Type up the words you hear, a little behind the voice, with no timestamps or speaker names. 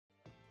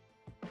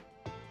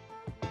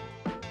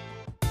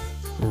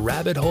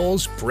rabbit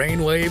holes,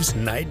 brainwaves,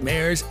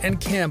 nightmares, and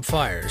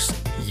campfires.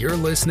 You're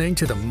listening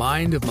to the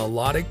Mind of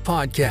Melodic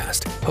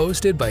podcast,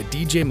 hosted by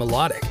DJ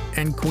Melodic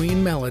and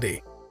Queen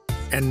Melody.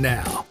 And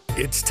now,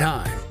 it's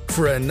time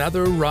for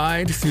another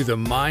ride through the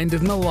Mind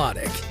of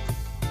Melodic.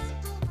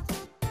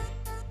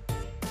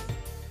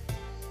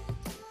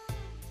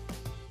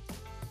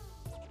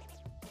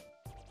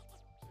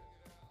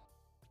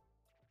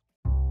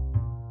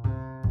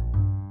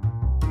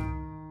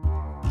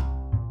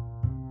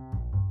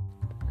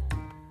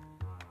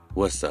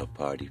 What's up,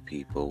 party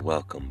people?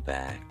 Welcome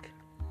back.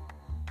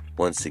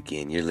 Once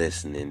again, you're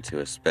listening to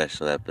a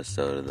special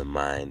episode of the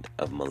Mind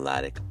of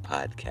Melodic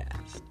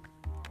podcast,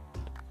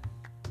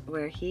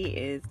 where he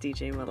is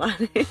DJ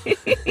Melodic.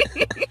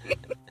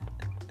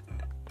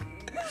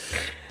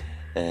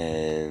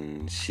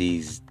 and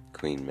she's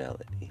Queen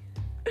Melody.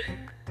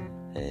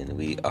 And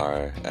we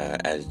are,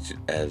 as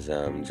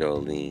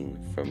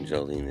Jolene from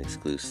Jolene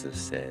Exclusive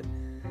said,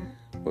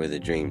 we're the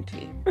dream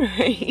team.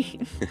 Right.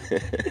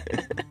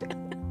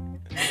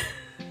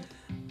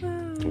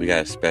 We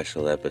got a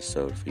special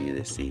episode for you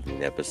this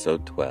evening,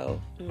 episode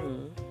 12.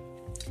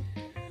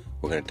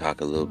 We're going to talk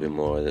a little bit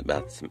more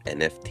about some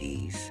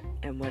NFTs.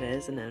 And what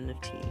is an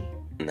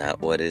NFT? Not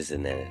what is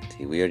an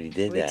NFT. We already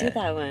did that. We did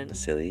that one.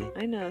 Silly.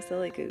 I know,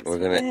 silly goose.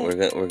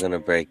 We're gonna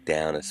break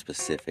down a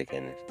specific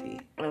NFT.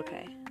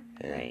 Okay.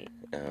 And, right.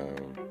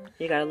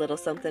 You got a little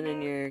something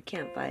in your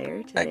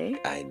campfire today?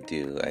 I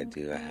do. I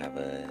have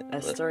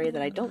a story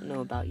that I don't know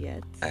about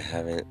yet. I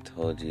haven't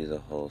told you the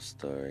whole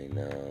story,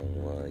 no.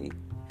 Well, you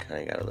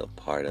kind of got a little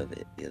part of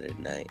it the other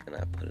night, and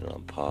I put it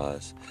on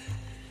pause.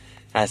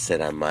 I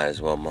said I might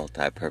as well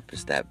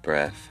multi-purpose that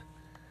breath.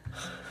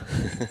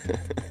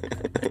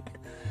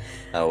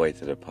 I'll wait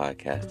to the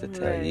podcast to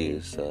tell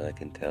you so I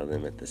can tell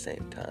them at the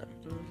same time.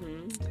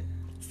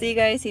 See,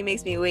 guys, he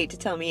makes me wait to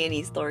tell me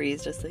any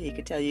stories just so he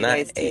could tell you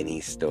guys Not too. any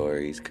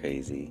stories,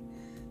 crazy.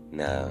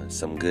 No,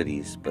 some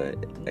goodies, but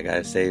I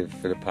gotta save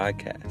for the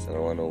podcast. I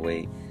don't want to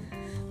wait.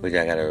 Which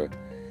I gotta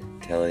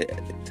tell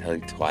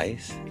you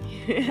twice.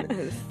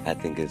 Yes. I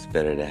think it's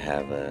better to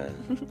have a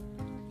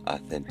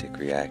authentic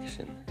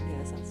reaction.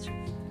 Yes, that's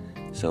true.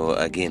 So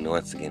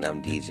once again,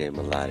 I'm DJ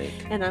Melodic.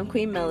 And I'm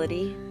Queen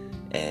Melody.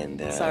 And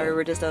sorry,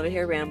 we're just over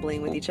here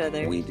rambling with each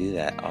other. We do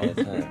that all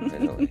the time, by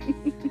the way.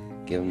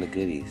 Give them the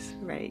goodies.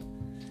 Right.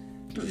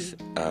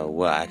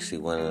 Actually,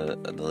 one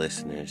of the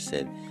listeners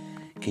said,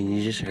 "Can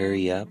you just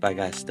hurry up? I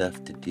got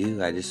stuff to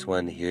do. I just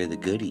wanted to hear the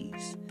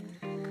goodies."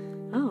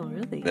 Oh,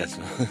 really? That's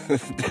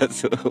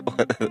what one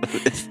of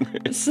the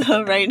listeners.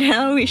 So right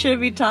now we should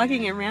be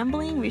talking and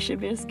rambling? We should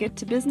just get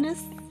to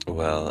business?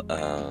 Well,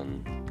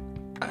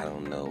 I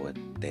don't know what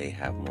they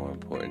have more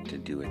important to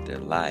do with their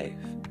life,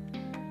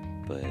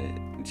 but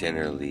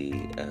generally,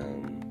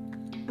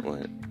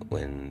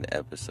 when the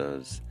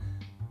episode's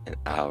an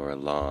hour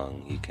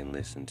long, you can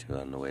listen to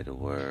on the way to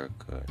work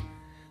or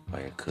while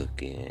you're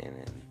cooking,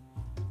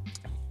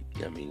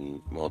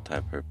 and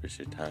multi-purpose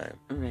your time.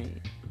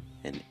 Right.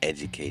 And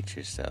educate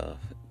yourself,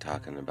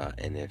 talking about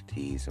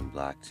NFTs and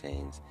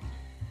blockchains.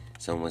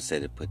 Someone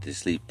said it put to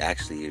sleep.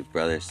 Actually, your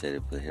brother said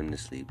it put him to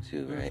sleep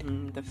too, right?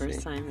 The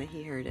first time that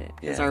he heard it.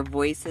 Because Yeah. our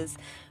voices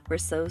were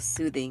so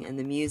soothing and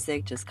the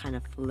music just kind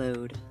of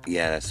flowed.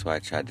 Yeah, that's why I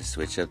tried to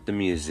switch up the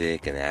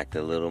music and act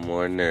a little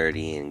more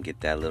nerdy and get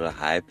that little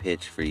high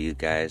pitch for you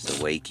guys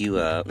to wake you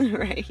up.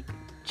 Right.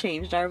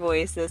 Changed our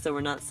voices so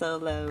we're not so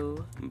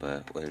low.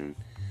 But when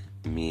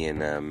me and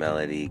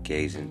Melody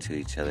gaze into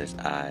each other's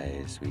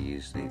eyes, we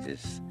usually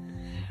just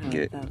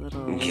get a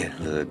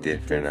little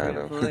different on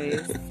them.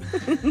 Voice.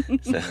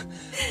 So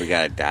we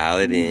gotta dial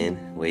it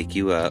in, wake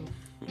you up,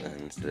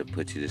 instead of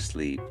put you to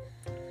sleep.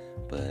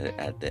 But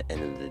at the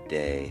end of the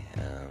day,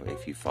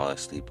 if you fall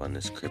asleep on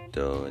this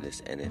crypto or this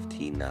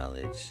NFT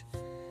knowledge,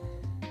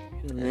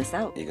 You're gonna miss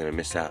out. You're gonna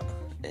miss out.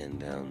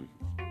 And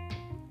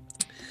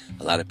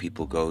a lot of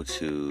people go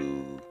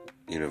to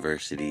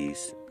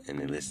universities and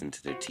they listen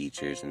to their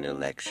teachers and their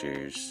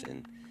lectures,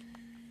 and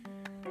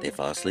they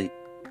fall asleep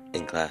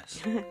in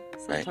class.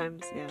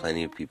 Sometimes, right? yeah.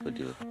 Plenty of people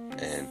do.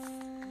 And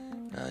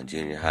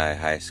junior high,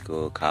 high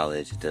school,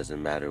 college, it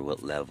doesn't matter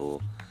what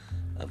level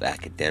of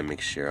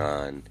academics you're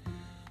on,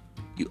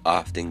 you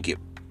often get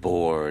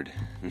bored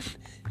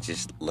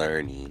just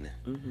learning.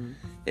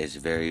 There's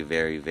very,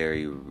 very,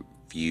 very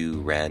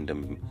very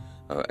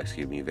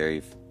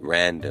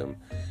random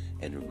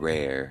and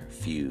rare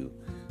few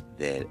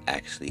that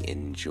actually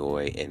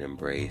enjoy and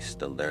embrace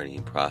the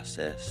learning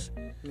process.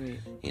 Right.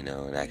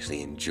 And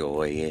actually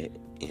enjoy it.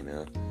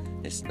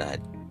 It's not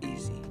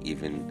easy.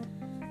 Even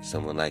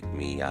someone like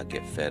me, I'll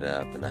get fed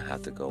up and I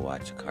have to go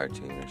watch a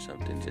cartoon or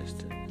something just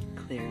to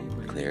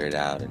clear it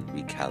out and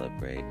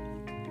recalibrate.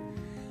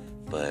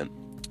 But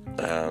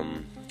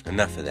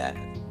enough of that.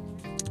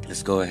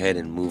 Let's go ahead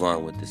and move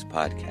on with this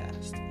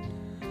podcast.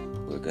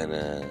 We're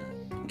gonna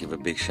give a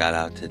big shout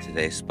out to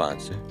today's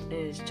sponsor. It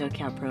is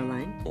JillCat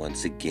Proline.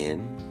 Once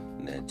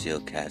again, that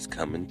JillCat's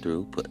coming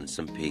through, putting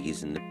some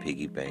piggies in the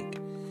piggy bank.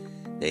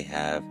 They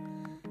have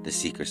the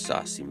secret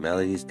sauce. See,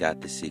 Melody's got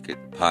the secret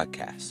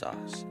podcast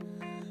sauce.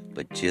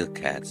 but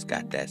Jilcat's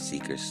got that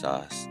secret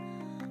sauce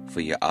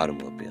for your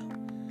automobile.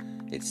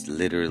 It's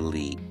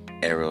literally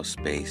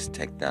aerospace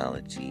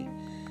technology.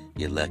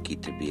 You're lucky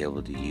to be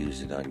able to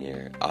use it on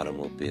your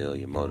automobile,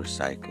 your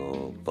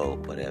motorcycle,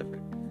 boat, whatever.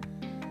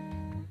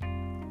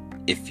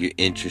 If you're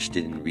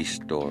interested in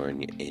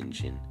restoring your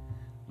engine,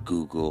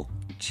 Google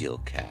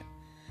Jilcat.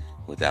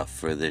 Without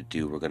further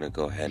ado, we're going to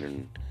go ahead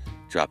and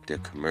drop their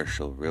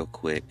commercial real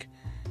quick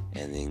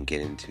and then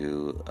get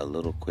into a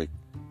little quick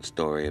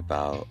story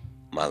about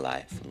my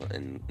life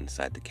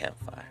inside the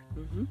campfire.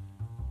 Mm-hmm.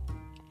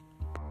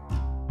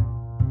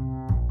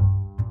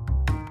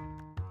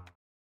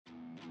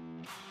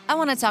 I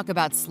want to talk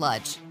about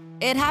sludge.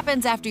 It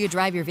happens after you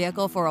drive your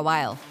vehicle for a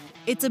while.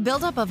 It's a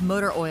buildup of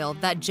motor oil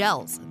that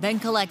gels, then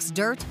collects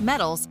dirt,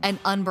 metals, and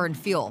unburned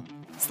fuel.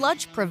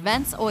 Sludge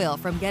prevents oil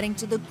from getting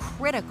to the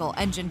critical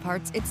engine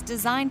parts it's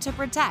designed to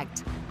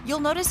protect. You'll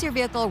notice your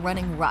vehicle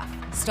running rough,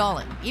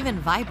 stalling, even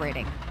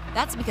vibrating.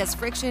 That's because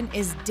friction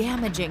is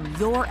damaging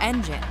your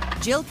engine.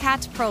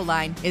 Jilcat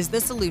ProLine is the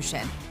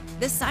solution.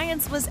 This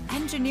science was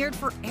engineered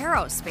for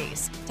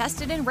aerospace,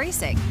 tested in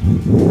racing,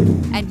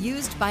 and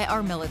used by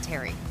our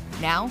military.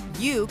 Now,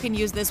 you can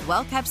use this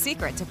well-kept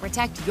secret to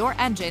protect your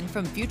engine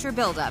from future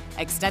buildup,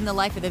 extend the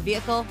life of the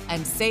vehicle,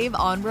 and save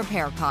on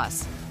repair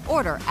costs.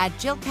 Order at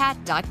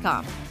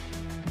Jilcat.com.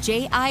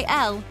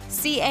 JILCAT.com.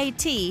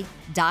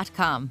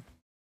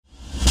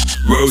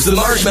 Roast the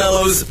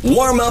marshmallows,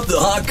 warm up the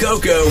hot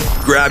cocoa,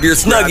 grab your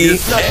Snuggie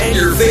and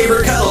your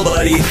favorite cuddle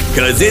buddy,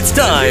 cause it's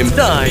time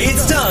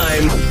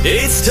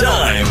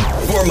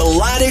for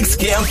Melodic's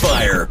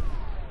Campfire.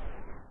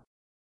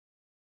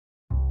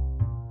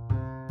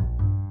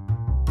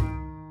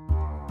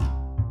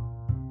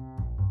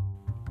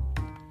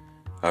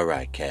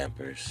 Alright,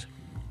 campers,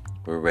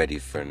 we're ready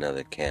for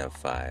another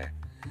campfire.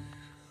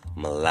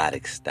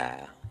 Melodic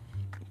style.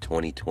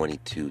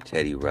 2022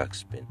 Teddy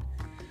Ruxpin.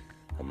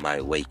 I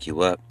might wake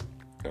you up,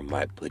 or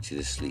might put you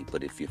to sleep,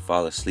 but if you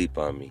fall asleep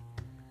on me,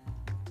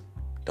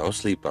 don't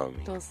sleep on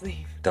me. Don't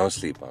sleep. Don't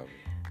sleep on me.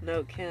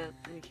 No, can't.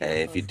 And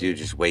if you do,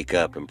 just wake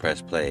up and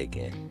press play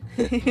again.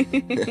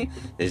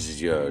 This is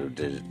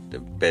the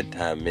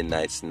bedtime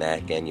midnight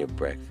snack and your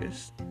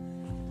breakfast.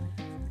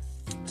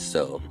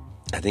 So,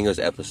 I think it was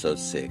episode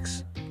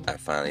 6. I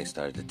finally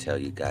started to tell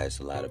you guys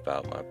a lot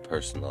about my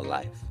personal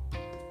life.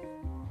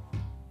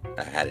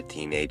 I had a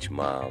teenage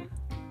mom.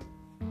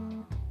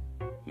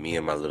 Me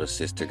and my little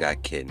sister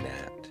got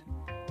kidnapped.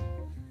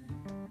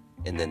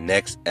 In the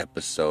next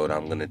episode,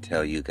 I'm going to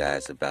tell you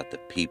guys about the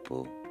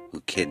people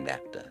who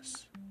kidnapped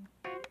us.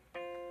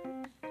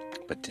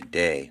 But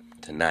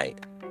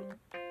tonight,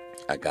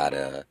 I got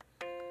a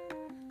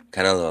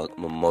kind of a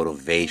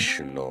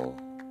motivational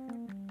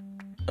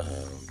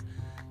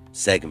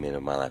segment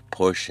of my life,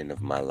 portion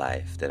of my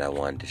life that I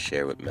wanted to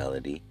share with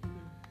Melody.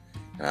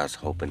 And I was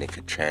hoping it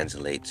could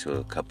translate to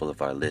a couple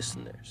of our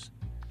listeners.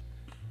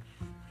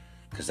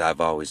 Because I've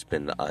always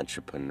been an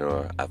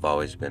entrepreneur. I've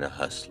always been a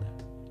hustler.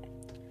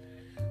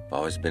 I've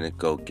always been a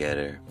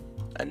go-getter.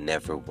 I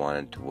never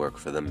wanted to work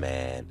for the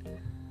man.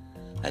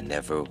 I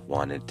never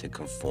wanted to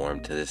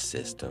conform to the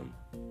system.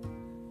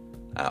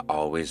 I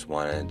always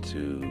wanted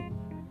to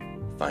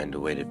find a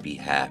way to be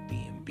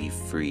happy and be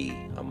free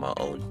on my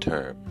own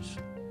terms.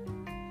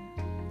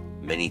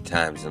 Many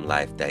times in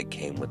life that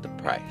came with a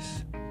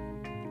price.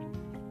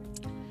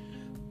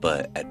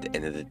 But at the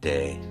end of the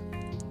day,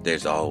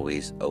 there's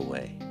always a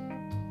way.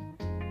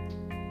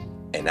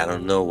 And I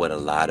don't know what a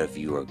lot of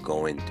you are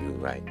going through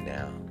right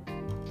now,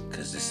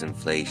 because this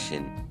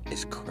inflation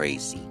is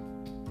crazy.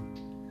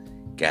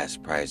 Gas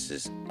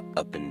prices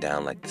up and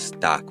down like the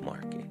stock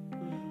market.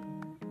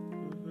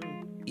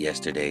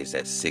 Yesterday's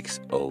at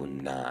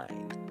 $6.09.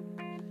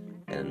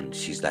 And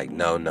she's like,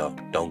 no,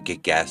 don't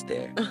get gas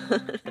there.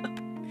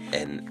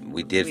 And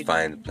we did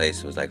find a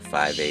place that was like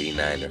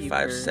 $5.89 or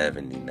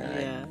 $5.79.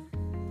 Yeah.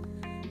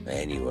 But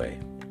anyway,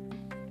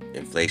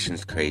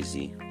 inflation's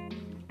crazy.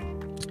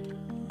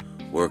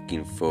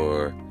 Working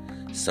for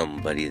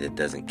somebody that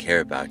doesn't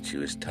care about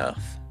you is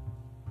tough.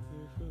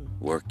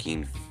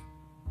 Working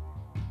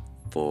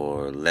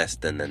for less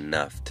than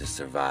enough to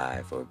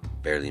survive or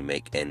barely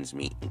make ends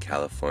meet in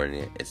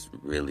California is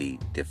really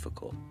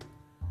difficult.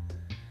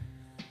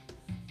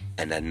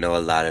 And I know a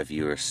lot of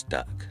you are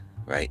stuck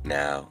right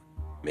now,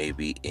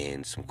 maybe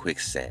in some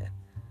quicksand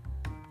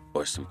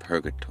or some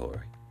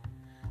purgatory,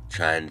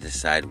 trying to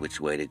decide which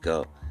way to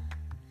go.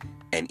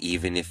 And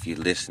even if you're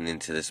listening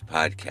to this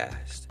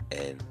podcast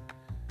and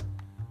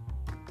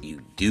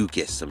you do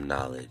get some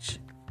knowledge,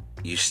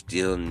 you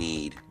still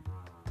need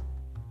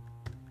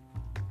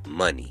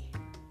money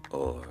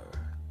or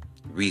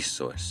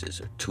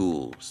resources or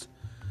tools.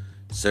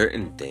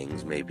 Certain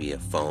things, maybe a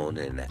phone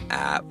and an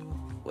app,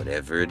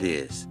 whatever it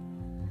is,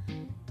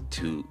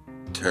 to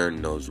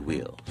turn those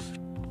wheels.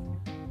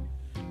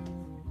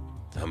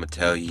 I'm going to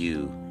tell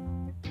you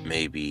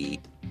maybe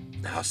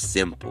how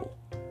simple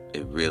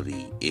it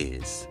really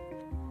is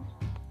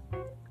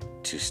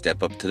to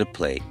step up to the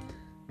plate,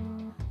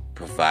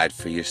 provide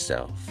for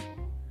yourself,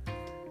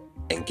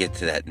 and get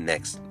to that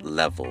next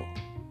level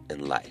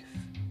in life.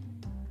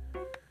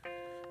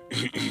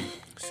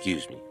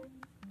 excuse me.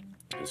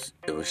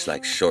 It was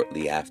like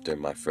shortly after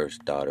my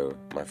first child,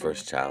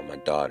 my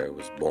daughter,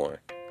 was born.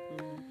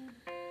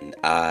 And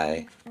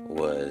I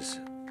was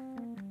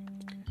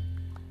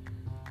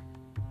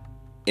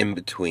in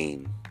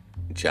between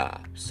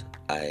jobs.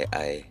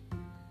 I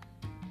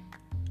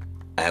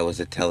was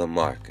a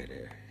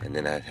telemarketer, and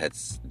then I had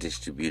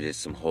distributed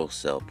some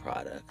wholesale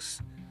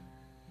products,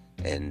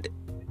 and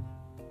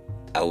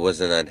I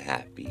wasn't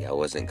unhappy. I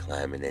wasn't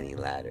climbing any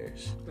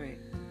ladders. Right.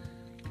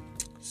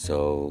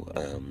 So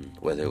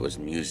whether it was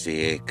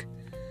music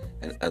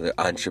and other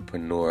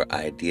entrepreneur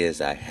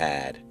ideas I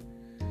had,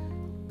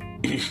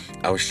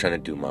 I was trying to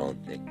do my own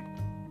thing.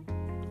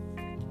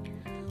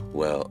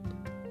 Well,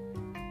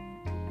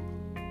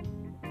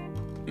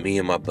 me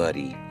and my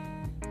buddy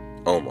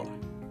Omar,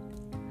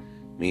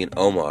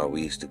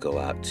 we used to go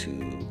out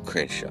to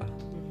Crenshaw.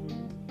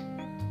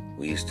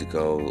 We used to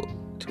go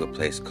to a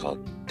place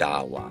called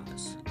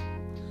Dawa's.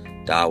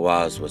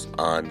 Dawa's was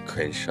on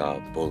Crenshaw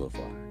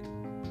Boulevard.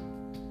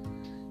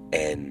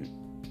 And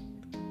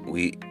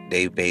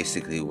they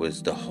basically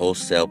was the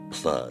wholesale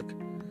plug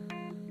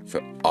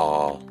for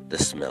all the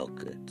smell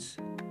goods.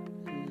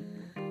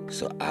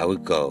 So I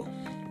would go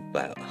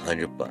buy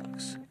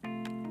 $100,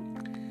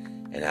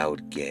 and I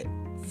would get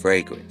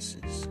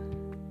fragrances.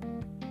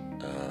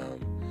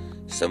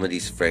 Some of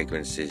these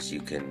fragrances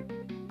you can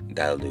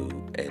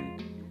dilute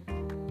and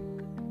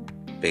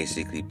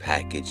basically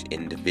package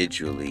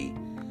individually,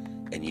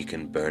 and you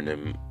can burn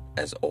them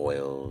as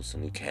oils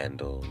and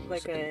candles.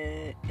 Like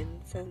a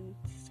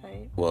incense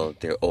type? Well,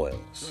 they're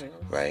oils,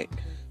 right?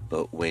 Okay.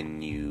 But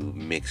when you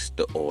mix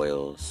the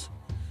oils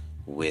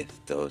with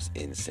those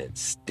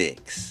incense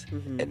sticks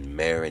and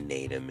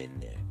marinate them in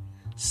there,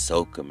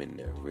 soak them in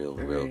there real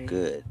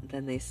good.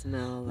 Then they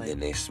smell like... Then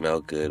they smell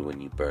good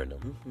when you burn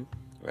them,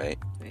 right?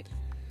 Right.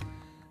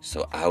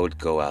 So I would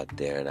go out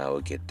there and I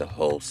would get the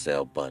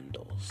wholesale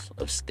bundles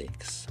of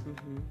sticks.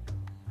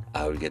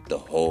 I would get the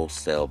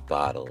wholesale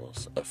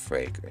bottles of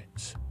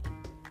fragrance.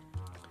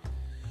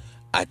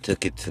 I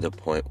took it to the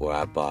point where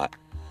I bought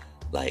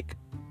like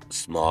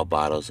small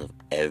bottles of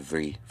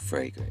every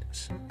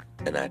fragrance,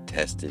 and I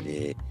tested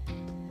it,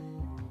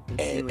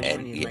 and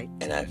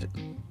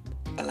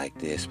I like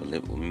this, but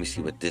let me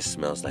see what this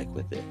smells like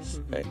with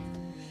this, right?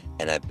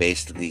 And I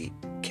basically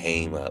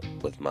came up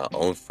with my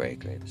own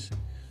fragrance,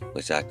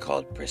 which I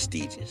called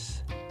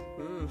Prestigious.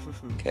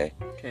 Okay.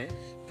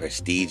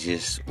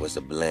 Prestigious was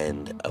a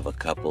blend of a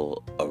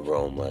couple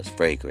aromas,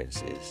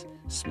 fragrances,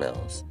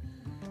 smells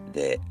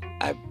that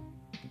I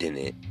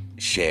didn't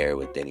share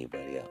with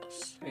anybody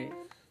else. Right.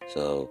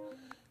 So,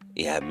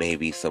 yeah,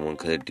 maybe someone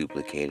could have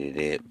duplicated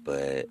it,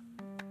 but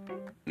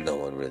no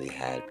one really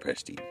had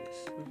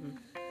Prestigious.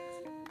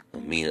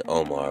 Me and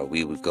Omar,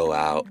 we would go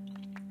out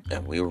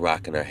and we were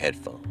rocking our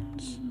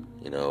headphones.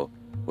 You know,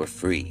 we're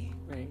free.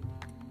 Right.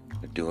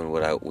 We're doing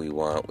what we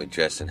want. We're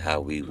dressing how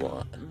we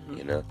want,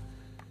 you know?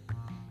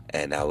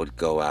 And I would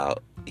go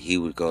out. He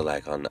would go,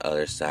 like, on the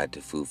other side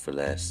to Food for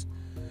Less.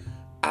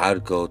 I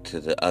would go to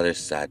the other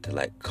side to,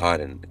 like,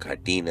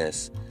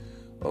 Cardenas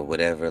or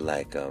whatever,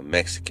 like, a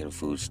Mexican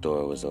food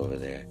store was over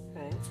there.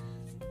 Right.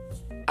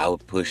 I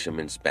would push him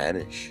in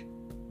Spanish,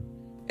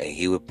 and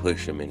he would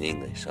push him in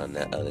English on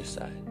that other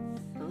side.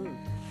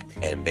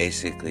 And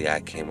basically,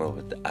 I came up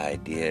with the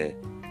idea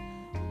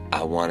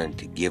I wanted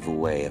to give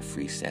away a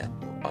free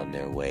sample on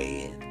their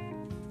way in.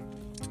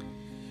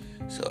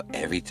 So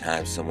every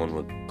time someone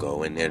would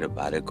go in there to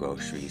buy the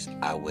groceries,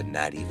 I would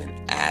not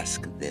even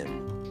ask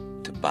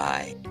them to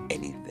buy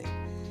anything.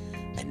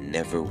 I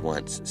never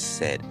once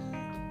said,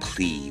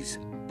 please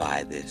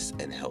buy this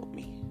and help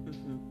me.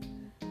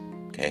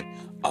 Okay?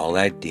 All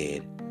I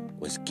did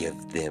was give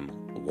them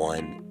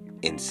one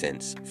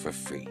incense for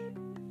free.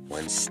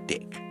 One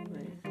stick.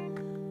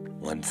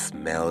 One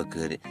smell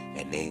good.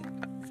 And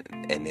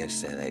they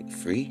said, like,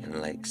 free? And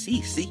I'm like,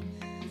 sí,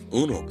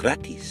 uno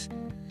gratis.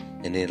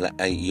 And they're like,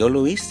 yo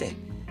lo hice.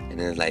 And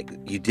they're like,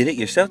 you did it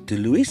yourself? ¿Tú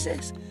lo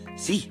hice?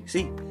 Sí.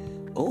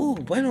 Oh,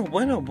 bueno.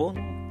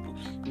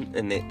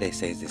 And they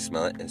say they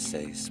smell it and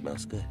say it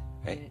smells good,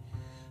 right?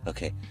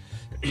 Okay.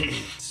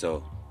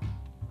 So,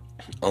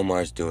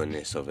 Omar's doing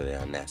this over there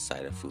on that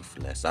side of Food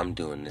for Less. I'm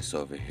doing this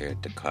over here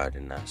at the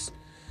Cardenas.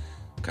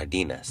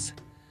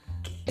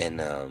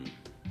 And,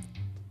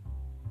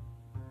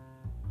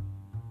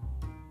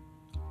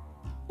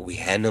 we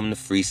hand them the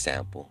free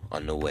sample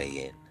on the way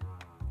in.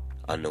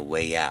 On the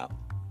way out,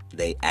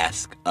 they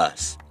ask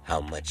us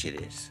how much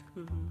it is.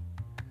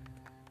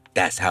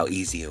 That's how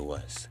easy it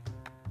was.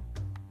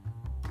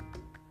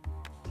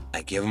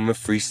 I give them a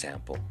free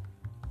sample.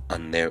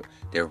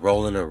 They're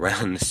rolling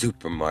around the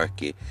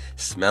supermarket,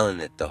 smelling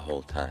it the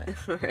whole time.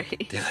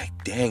 Right. They're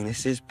like, dang,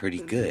 this is pretty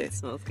good. It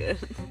smells good.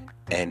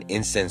 And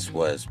incense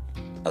was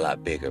a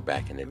lot bigger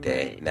back in the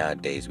day. Right.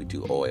 Nowadays we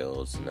do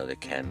oils and other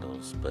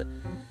candles, but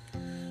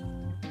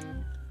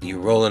you're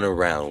rolling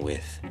around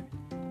with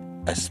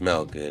a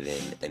smell good,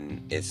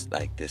 and it's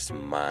like this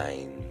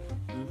mind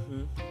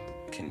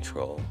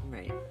control.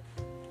 Right.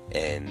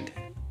 And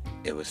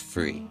it was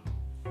free,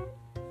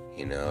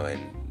 you know,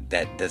 and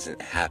that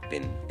doesn't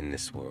happen in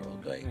this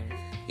world. Like,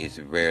 it's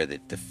rare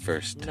that the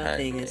first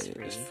Nothing time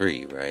is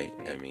free, right?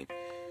 I mean,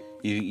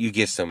 you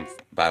get some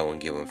buy one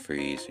get one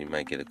free, so you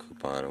might get a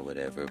coupon or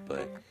whatever,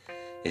 but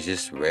it's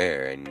just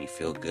rare, and you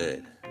feel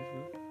good.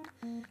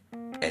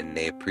 And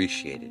they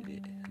appreciated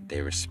it.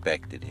 They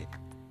respected it.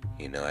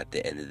 You know, at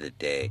the end of the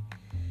day,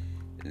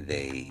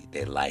 they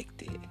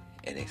liked it,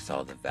 and they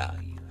saw the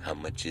value. How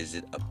much is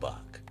it? $1.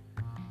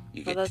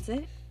 You get that's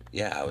it?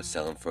 Yeah, I would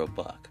sell them for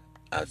 $1.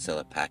 I would sell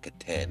a pack of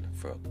 10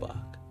 for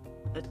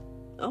 $1.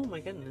 Oh my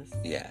goodness.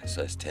 Yeah,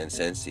 so it's 10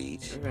 cents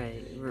each.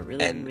 Right. We're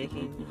really And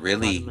making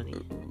really, a lot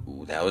of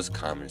money. that was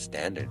common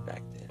standard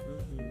back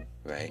then,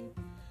 right?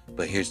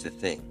 But here's the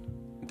thing,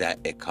 that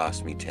it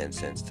cost me 10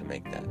 cents to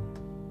make that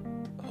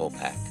whole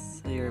pack.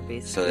 So you're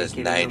basically So there's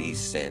giving 90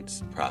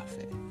 cents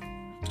profit.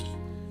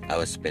 I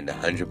would spend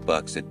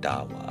 $100 at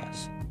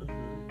Dawa's,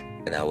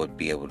 and I would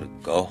be able to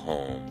go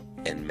home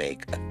and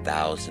make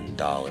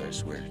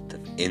 $1,000 worth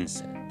of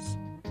incense.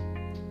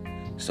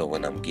 So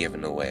when I'm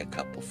giving away a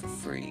couple for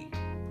free,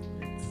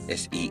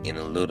 it's eating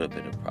a little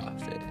bit of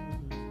profit.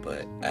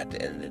 But at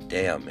the end of the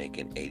day, I'm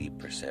making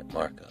 80%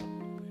 markup.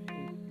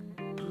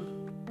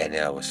 And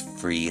I was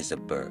free as a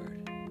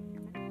bird.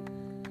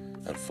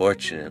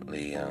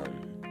 Unfortunately,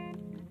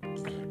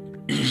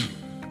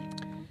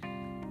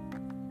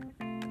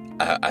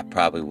 I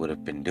probably would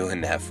have been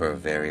doing that for a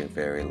very,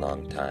 very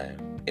long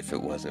time if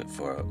it wasn't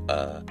for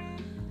a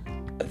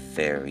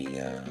very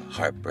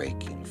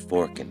heartbreaking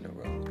fork in the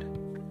road.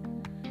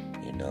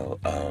 You know,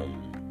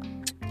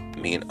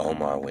 me and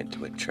Omar went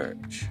to a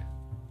church.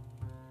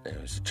 There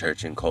was a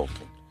church in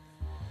Colton.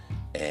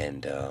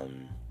 And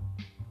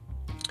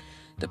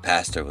the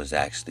pastor was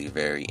actually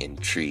very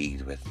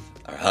intrigued with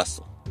our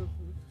hustle.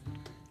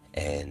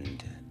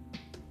 And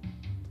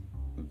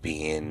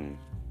being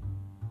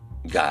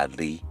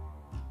godly,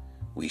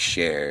 we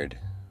shared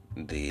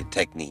the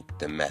technique,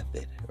 the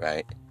method,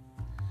 right?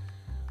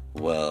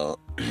 Well,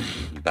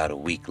 about a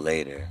week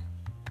later,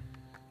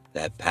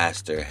 that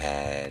pastor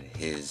had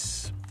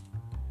his,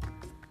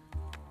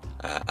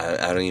 I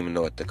don't even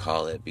know what to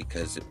call it,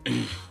 because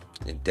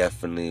it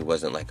definitely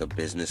wasn't like a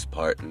business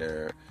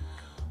partner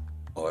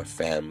or a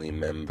family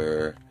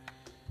member.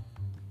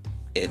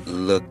 It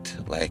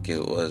looked like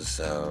it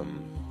was,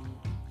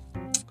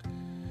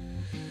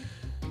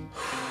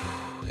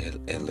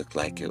 it looked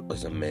like it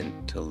was a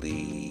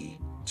mentally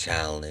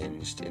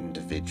challenged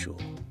individual.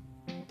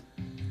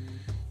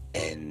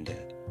 And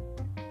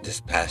this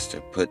pastor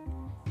put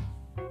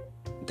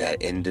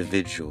that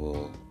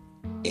individual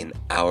in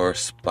our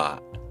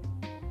spot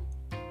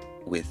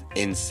with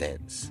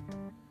incense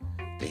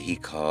that he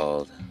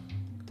called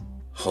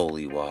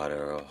holy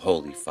water or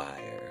holy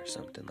fire or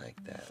something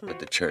like that, with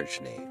the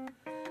church name.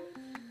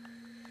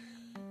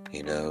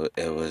 You know,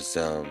 it was,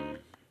 how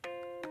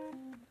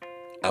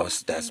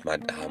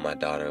my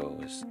daughter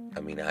was,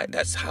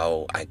 that's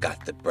how I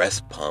got the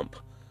breast pump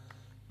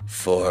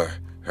for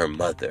her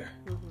mother.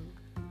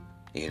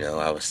 You know,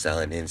 I was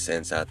selling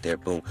incense out there,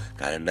 boom,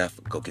 got enough,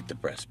 go get the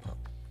breast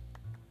pump.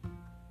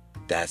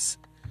 That's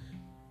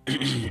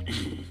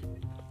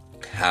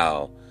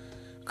how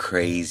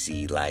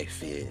crazy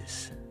life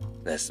is.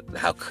 That's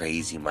how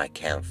crazy my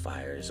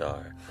campfires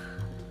are.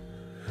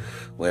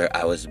 Where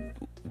I was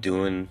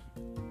doing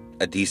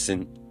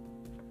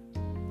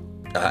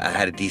I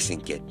had a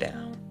decent get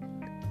down,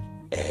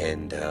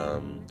 and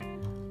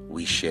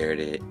we shared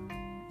it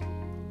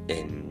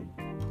in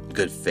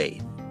good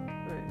faith,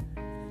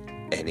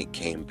 and it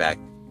came back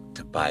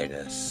to bite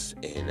us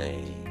in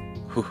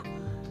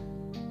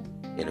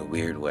a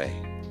weird way.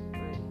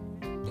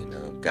 You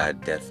know,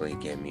 God definitely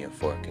gave me a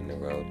fork in the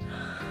road.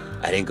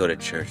 I didn't go to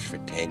church for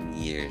 10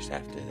 years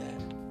after that.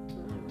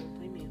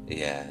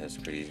 Yeah, it was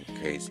pretty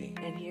crazy.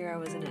 And here I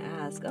was going to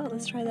ask,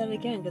 let's try that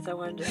again, because I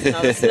wanted to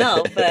smell the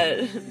smell,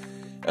 but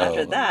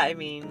after that,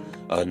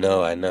 Oh,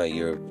 no, I know,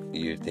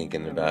 you're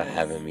thinking about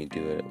having me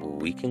do it. Well,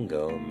 we can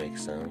go and make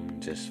some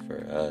just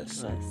for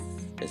us.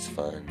 It's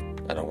fun.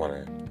 I don't want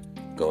to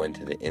go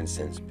into the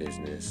incense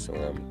business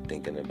when I'm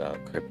thinking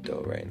about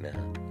crypto right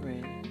now.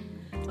 Right.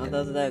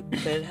 Although that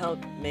could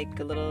help make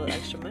a little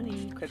extra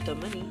money, crypto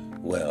money.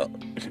 Well,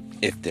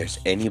 if there's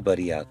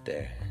anybody out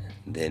there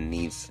that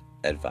needs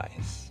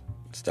advice,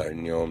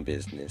 starting your own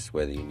business,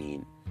 whether you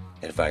need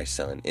advice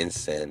selling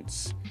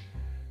incense,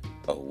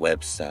 a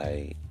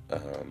website,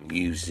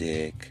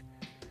 music,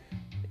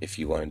 if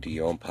you want to do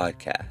your own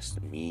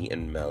podcast, me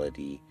and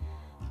Melody,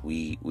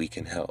 we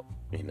can help.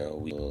 You know,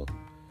 we will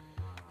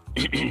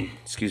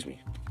excuse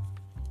me,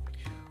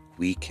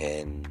 we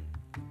can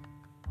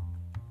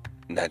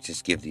not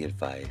just give the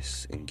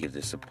advice and give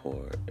the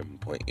support and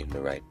point you in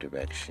the right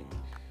direction,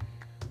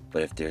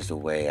 but if there's a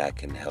way I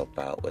can help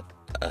out with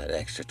an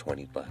extra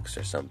 $20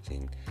 or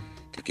something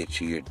to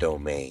get you your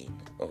domain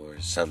or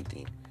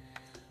something,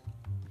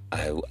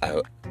 I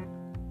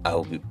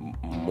will be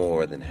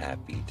more than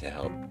happy to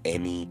help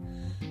any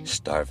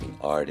starving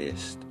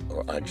artist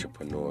or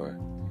entrepreneur,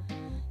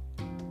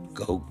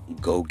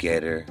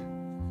 go-getter,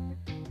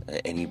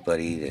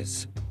 anybody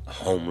that's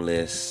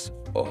homeless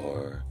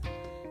or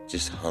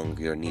just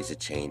hungry or needs a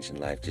change in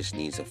life, just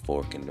needs a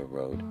fork in the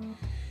road,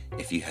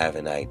 if you have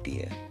an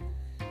idea,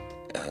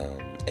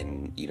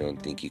 and you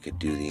don't think you could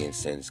do the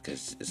incense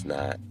because it's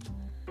not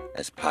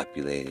as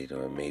populated,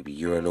 or maybe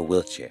you're in a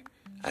wheelchair,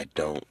 I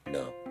don't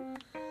know,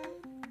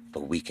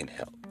 but we can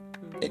help,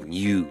 and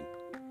you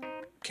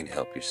can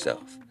help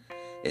yourself.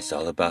 It's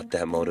all about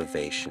that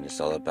motivation. It's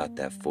all about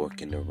that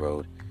fork in the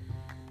road.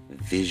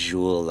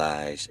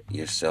 Visualize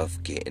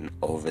yourself getting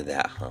over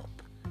that hump.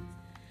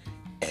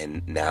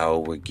 And now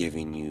we're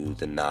giving you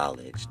the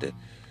knowledge,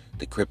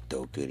 the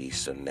crypto goodies.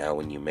 So now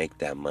when you make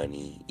that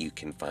money, you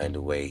can find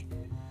a way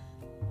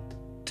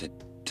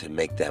to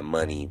make that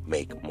money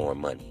make more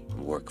money,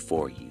 work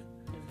for you.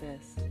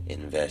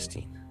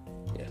 Investing.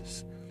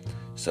 Yes.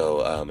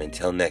 So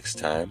until next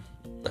time,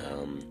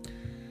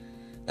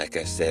 like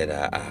I said,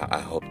 I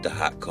hope the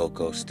hot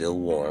cocoa's still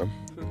warm.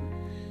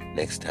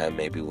 Next time,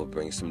 maybe we'll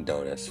bring some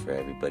donuts for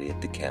everybody at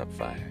the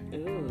campfire.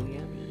 Ooh,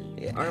 yummy.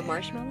 Yeah. Or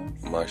marshmallows?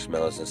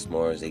 Marshmallows and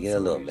s'mores. They get a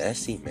little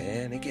messy,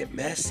 man. They get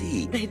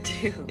messy. They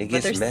do. It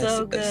gets but they're messy.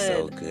 so good. It's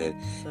so good.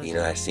 You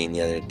know, I seen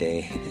the other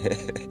day,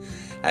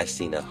 I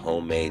seen a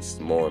homemade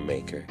s'more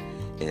maker.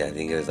 And I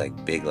think it was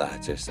like Big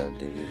Lots or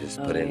something. You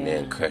just put it in there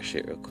and crush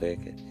it real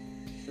quick.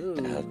 Ooh,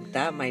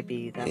 that might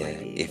be.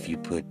 If you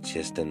put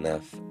just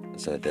enough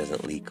so it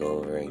doesn't leak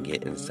over and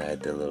get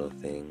inside the little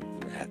thing,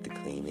 you have to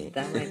clean it.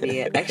 That might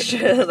be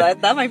extra.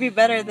 that might be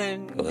better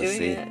than we'll doing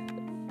see. it.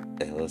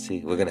 And we'll see.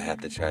 We're gonna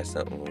have to try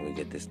something when we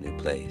get this new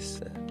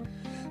place.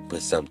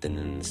 Put something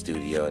in the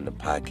studio in the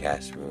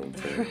podcast room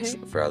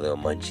for our little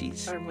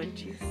munchies. Our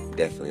munchies.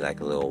 Definitely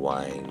like a little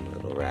wine, a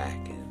little rack,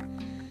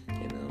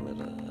 and a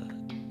little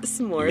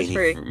s'mores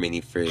mini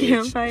fridge.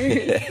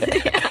 Campfires.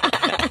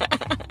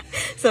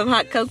 Some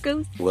hot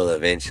cocos. Well,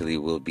 eventually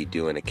we'll be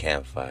doing a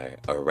campfire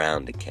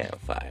around the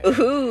campfire.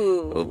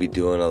 Ooh. We'll be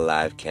doing a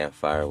live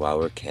campfire while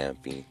we're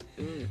camping.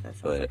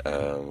 But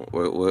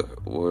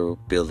we're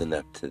building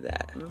up to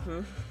that.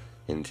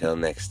 Until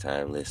next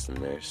time,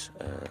 listeners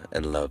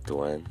and loved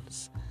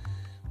ones,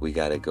 we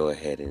gotta go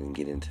ahead and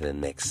get into the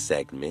next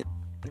segment.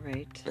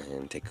 Right.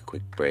 And take a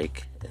quick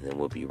break, and then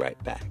we'll be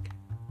right back.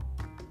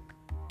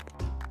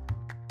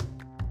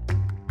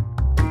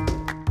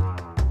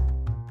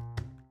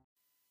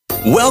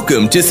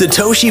 Welcome to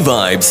Satoshi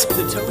Vibes.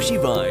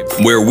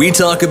 Where we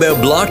talk about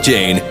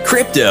blockchain,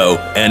 crypto,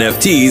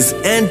 NFTs,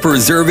 and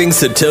preserving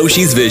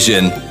Satoshi's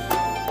vision.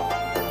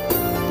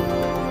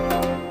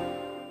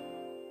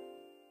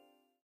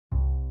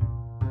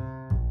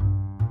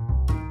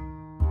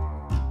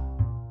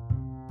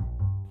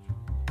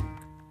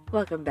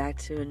 Welcome back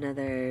to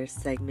another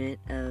segment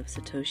of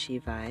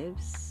Satoshi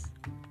Vibes,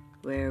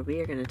 where we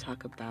are going to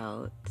talk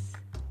about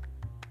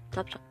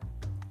Top Shot.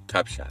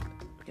 Top Shot.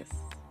 Yes.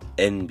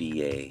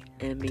 NBA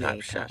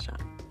Top Shot.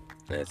 Shot.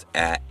 That's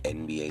at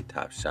NBA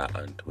Top Shot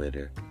on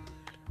Twitter,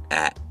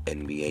 at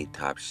NBA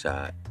Top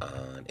Shot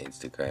on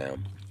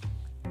Instagram.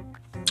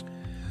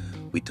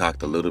 We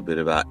talked a little bit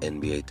about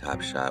NBA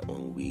Top Shot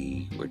when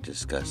we were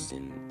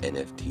discussing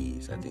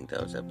NFTs. I think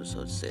that was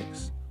episode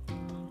 6.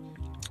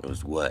 It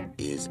was what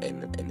is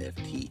an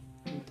NFT.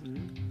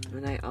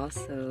 And I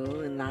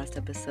also, in last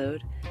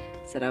episode,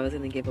 said I was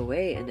going to give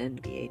away an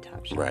NBA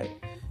Top Shot. Right.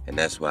 And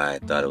that's why I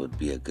thought it would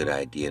be a good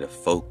idea to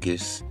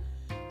focus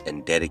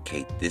and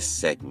dedicate this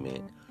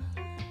segment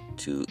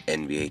to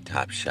NBA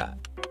Top Shot.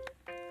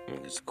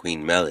 Because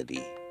Queen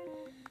Melody,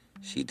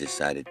 she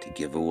decided to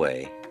give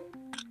away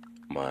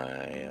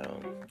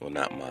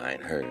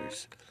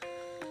hers.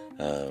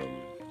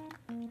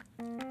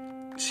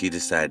 She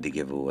decided to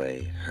give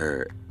away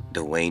her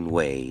Dwayne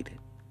Wade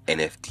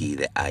NFT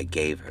that I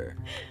gave her.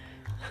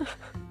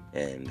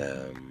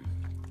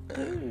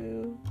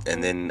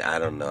 And then, I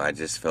don't know, I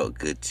just felt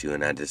good too,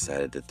 and I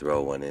decided to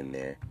throw one in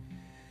there.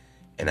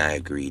 And I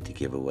agreed to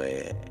give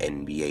away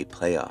an NBA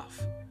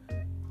playoff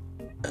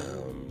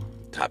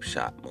Top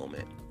Shot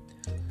moment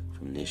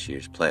from this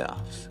year's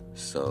playoffs.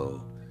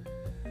 So,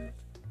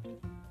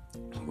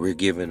 we're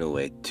giving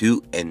away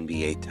 2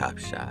 NBA Top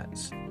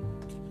Shots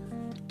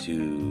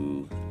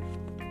to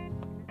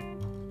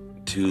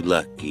 2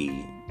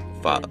 lucky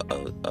followers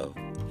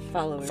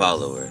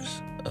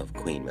of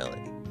Queen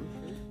Melody.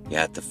 You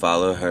have to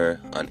follow her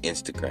on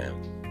Instagram.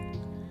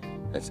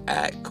 That's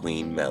at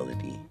Queen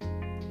Melody.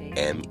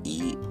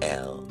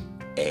 MELADEE.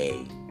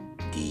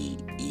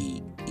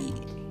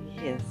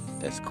 Yes.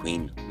 That's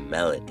Queen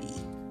Melody.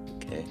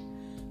 Okay?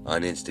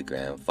 On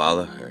Instagram,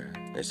 follow her.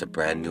 There's a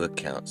brand new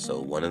account, so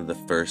one of the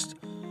first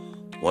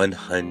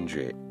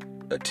 100,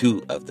 or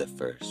 2 of the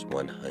first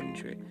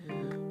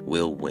 100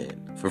 will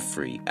win for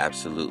free,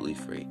 absolutely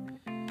free.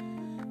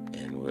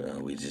 And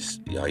we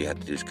just, all you have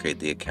to do is create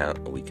the account,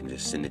 and we can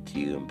just send it to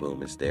you, and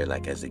boom, it's there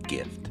like as a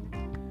gift.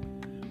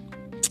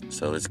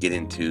 So let's get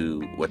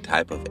into what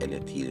type of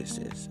NFT this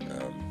is.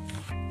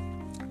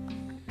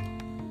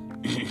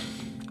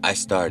 I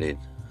started,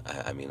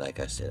 like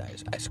I said, I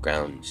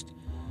scrounged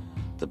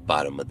the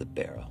bottom of the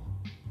barrel.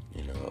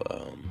 You know,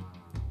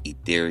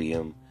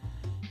 Ethereum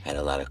had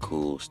a lot of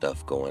cool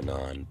stuff going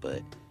on,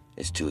 but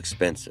it's too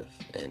expensive.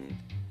 And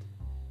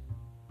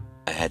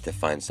I had to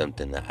find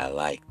something that I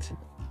liked,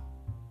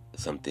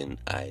 something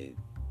I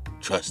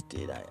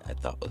trusted, I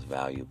thought was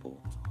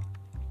valuable,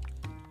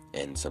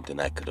 and something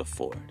I could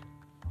afford.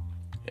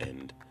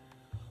 And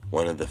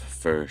one of the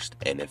first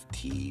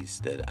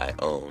NFTs that I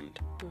owned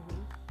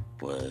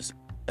was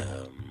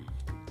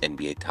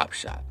NBA Top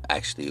Shot.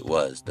 Actually, it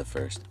was the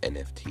first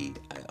NFT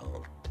I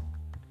owned.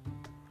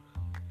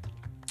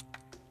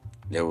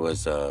 There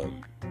was a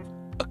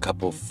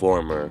couple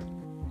former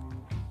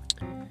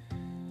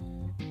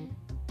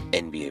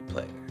NBA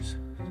players.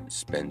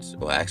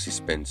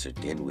 Spencer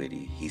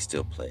Dinwiddie, he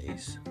still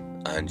plays.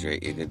 Andre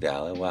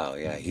Iguodala, wow,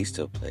 yeah, he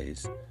still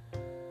plays.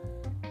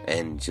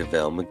 And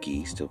JaVale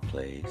McGee still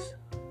plays.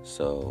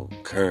 So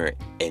current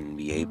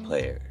NBA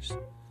players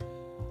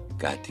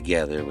got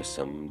together with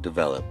some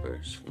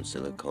developers from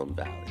Silicon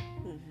Valley,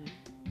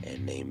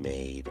 and they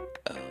made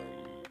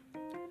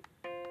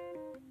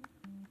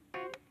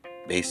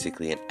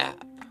basically an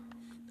app,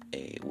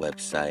 a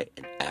website,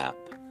 an app,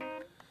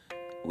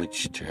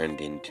 which turned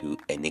into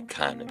an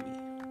economy.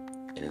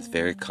 And it's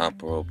very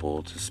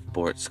comparable to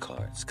sports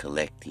cards,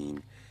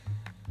 collecting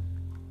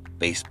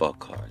baseball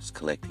cards,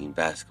 collecting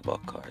basketball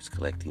cards,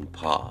 collecting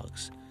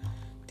Pogs.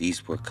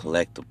 These were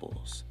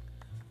collectibles.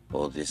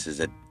 Well, this is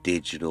a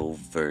digital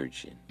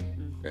version,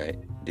 right?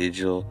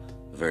 Digital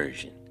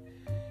version.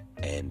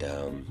 And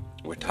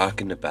we're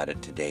talking about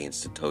it today in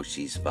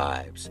Satoshi's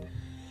Vibes,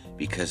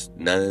 because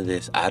none of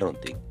this, I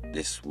don't think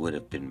this would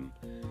have been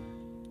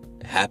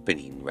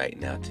happening right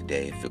now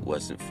today if it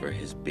wasn't for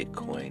his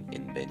Bitcoin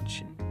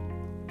invention.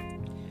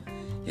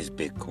 His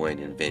Bitcoin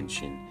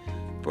invention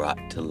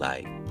brought to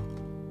light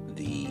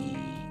the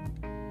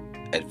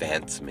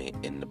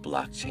advancement in the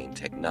blockchain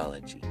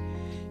technology.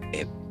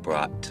 It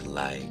brought to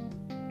light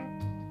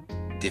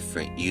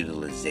different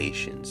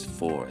utilizations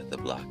for the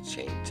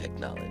blockchain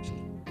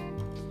technology.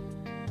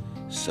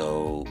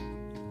 So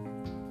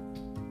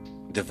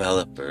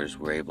developers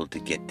were able to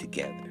get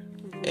together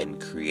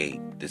and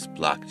create this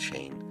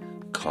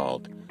blockchain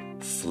called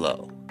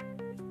Flow.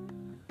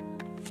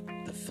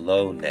 The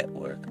Flow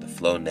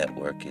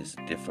Network is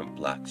a different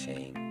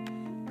blockchain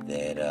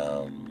that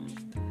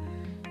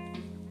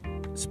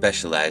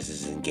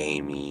specializes in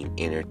gaming,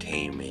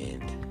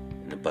 entertainment,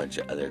 and a bunch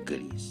of other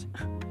goodies.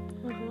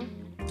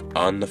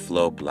 On the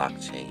Flow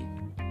blockchain,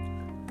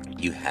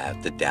 you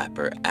have the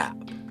Dapper app.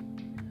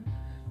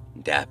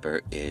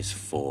 Dapper is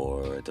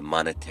for the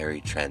monetary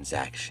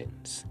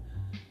transactions.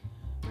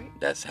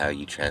 That's how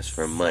you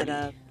transfer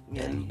money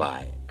and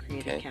buy it.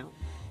 Create an account.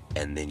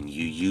 And then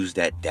you use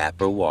that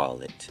Dapper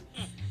wallet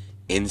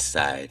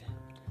inside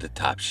the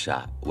Top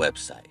Shot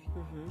website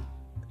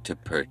to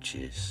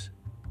purchase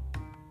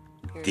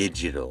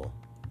digital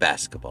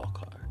basketball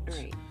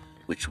cards,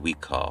 which we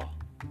call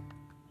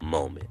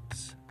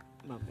moments.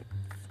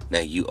 Now,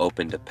 you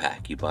opened a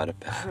pack. You bought a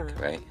pack,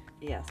 right?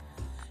 Yes.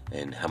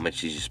 And how much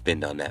did you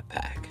spend on that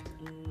pack?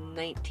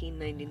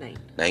 $19.99.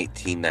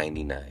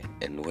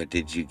 $19.99. And what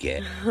did you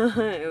get?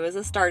 It was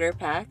a starter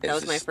pack. That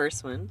was my just-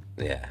 first one.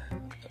 Yeah.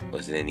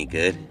 Was it any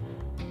good?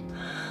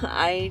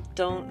 I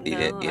don't know. You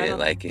didn't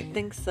like it? I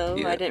think so.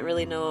 You I didn't- didn't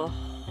really know a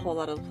whole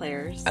lot of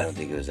players. I don't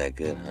think it was that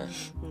good, huh?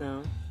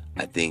 No.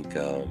 I think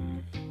the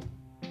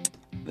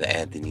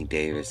Anthony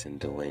Davis and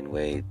Dwayne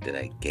Wade that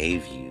I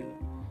gave you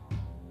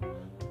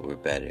were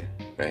better,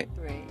 right?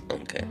 Right.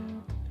 Okay.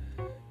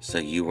 So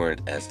you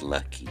weren't as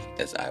lucky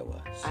as I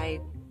was. I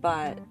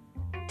bought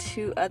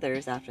 2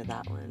 others after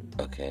that one.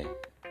 Okay.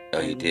 Oh,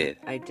 you And did?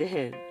 I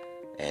did.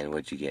 And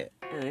what'd you get?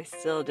 And I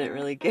still didn't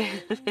really get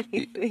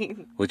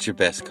anything. What's your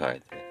best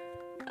card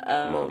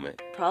then?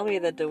 Moment. Probably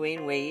the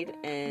Dwayne Wade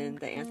and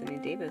the Anthony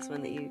Davis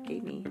one that you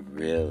gave me.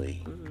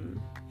 Really?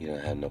 You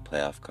don't have no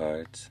playoff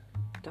cards?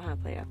 Don't have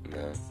playoff No.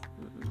 cards.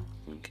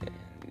 Okay.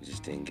 You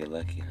just didn't get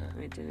lucky, huh?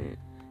 I didn't.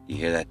 You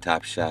hear that,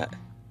 Top Shot?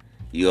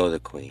 You owe the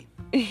queen.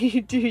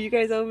 You do. You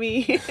guys owe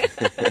me.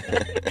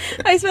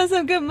 I spent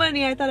some good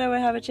money. I thought I would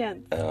have a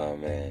chance. Oh,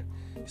 man.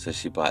 So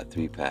she bought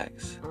 3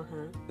 packs.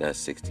 That's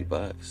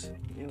 $60.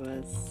 It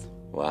was.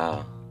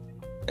 Wow.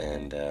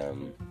 And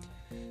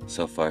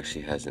so far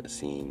she hasn't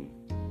seen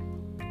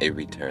a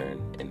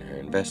return in her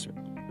investment.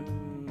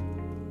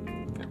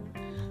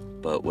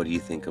 But what do you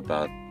think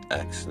about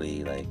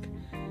actually, like,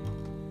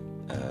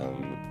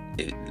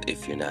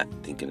 if you're not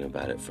thinking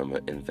about it from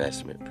an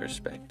investment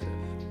perspective?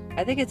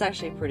 I think it's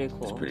actually pretty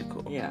cool. It's pretty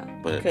cool. Yeah.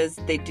 But- because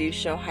they do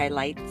show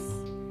highlights.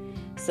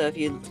 So if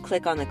you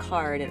click on the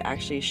card, it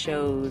actually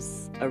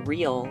shows a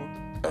reel,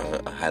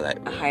 A highlight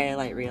a reel,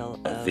 highlight reel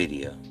a of,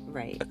 video,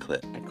 right, a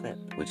clip,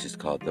 which is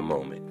called The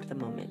Moment. the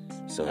moment.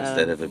 So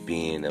instead of it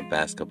being a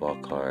basketball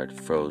card,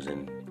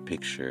 frozen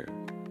picture,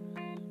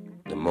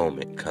 the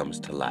moment comes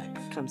to life.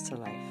 Comes to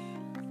life.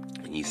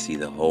 And you see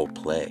the whole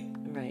play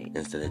Right.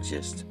 instead of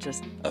just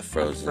Just a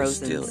frozen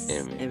still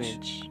image.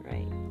 image.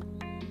 Right.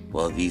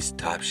 Well, these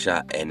Top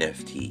Shot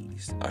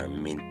NFTs are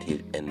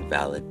minted and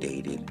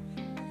validated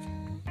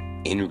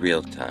in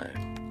real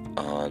time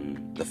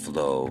on the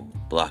Flow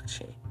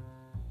blockchain.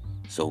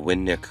 So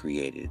when they're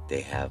created,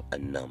 they have a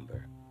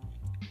number.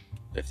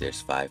 If there's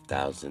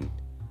 5,000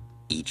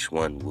 each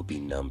one will be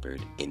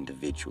numbered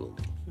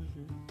individually.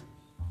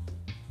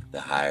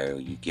 The higher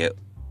you get,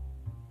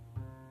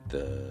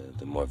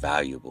 the more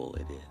valuable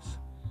it is.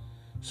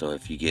 So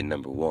if you get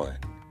number 1,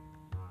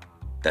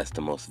 that's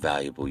the most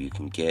valuable you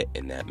can get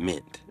in that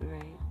mint.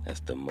 Right. That's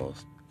the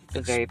most. It's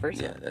the very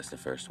first one. Yeah, that's the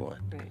first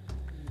one. Right.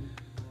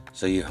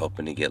 So you're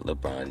hoping to get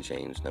LeBron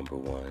James number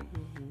 1.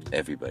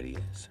 Everybody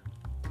is.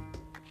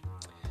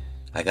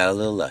 I got a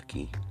little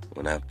lucky.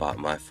 When I bought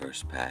my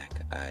first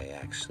pack, I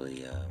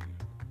actually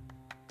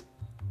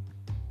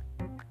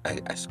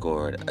I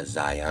scored a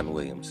Zion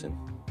Williamson,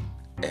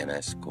 and I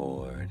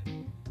scored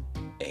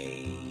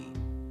a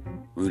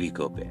Rudy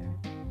Gobert.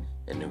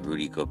 And the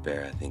Rudy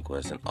Gobert, I think,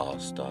 was an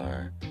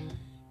all-star,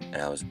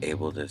 and I was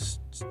able to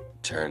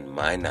turn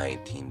my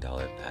 $19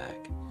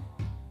 pack.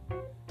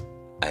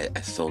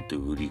 I sold the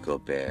Rudy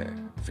Gobert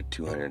for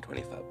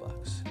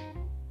 $225.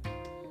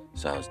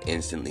 So I was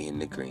instantly in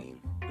the green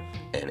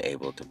and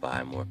able to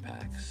buy more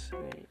packs.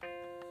 Right.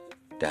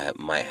 That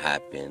might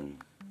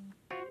happen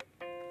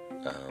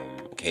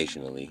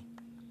occasionally.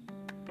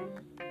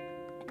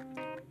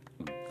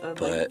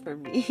 Unlike for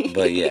me.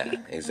 But yeah,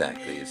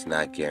 exactly. It's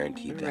not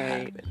guaranteed to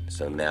Right. happen.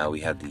 So now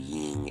we have the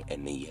yin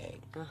and the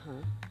yang.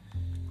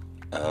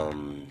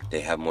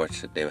 They have more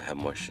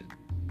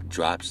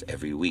drops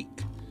every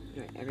week.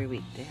 Right. Every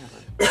week they have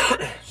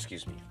one.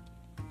 Excuse me.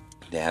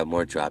 They have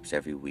more drops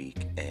every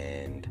week,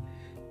 and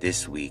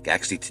this week,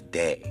 actually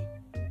today,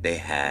 they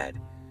had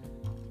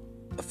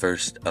a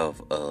first of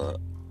a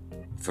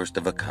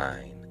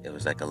kind. It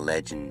was like a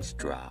Legends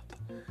drop,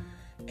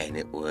 and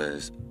it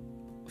was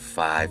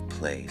 5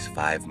 plays,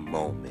 5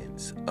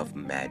 moments of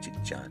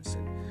Magic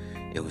Johnson.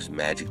 It was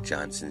Magic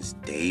Johnson's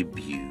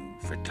debut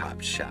for Top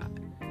Shot,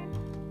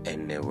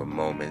 and there were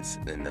moments,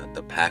 and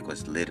the pack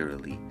was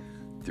literally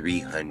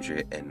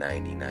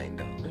 $399.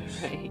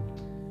 Right.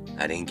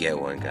 I didn't get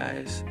one,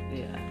 guys.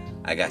 Yeah.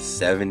 I got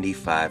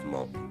 75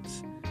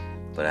 moments,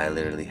 but I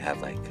literally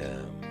have like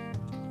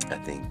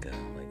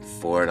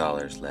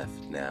 $4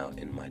 left now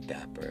in my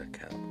Dapper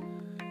account.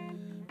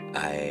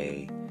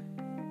 I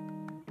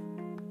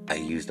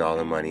used all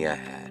the money I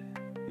had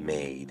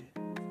made,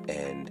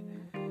 and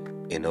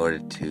in order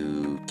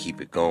to keep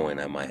it going,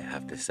 I might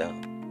have to sell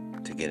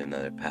to get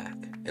another pack,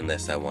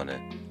 unless I want to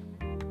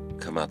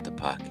come out the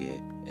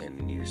pocket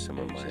and use some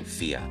of my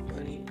fiat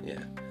money.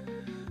 Yeah.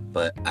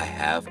 But I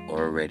have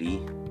already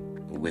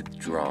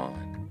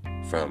withdrawn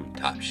from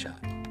Top Shot,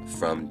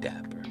 from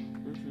Dapper.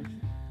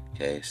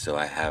 Okay, so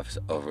I have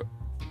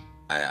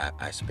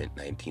I spent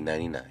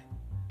 $19.99.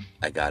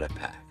 I got a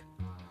pack.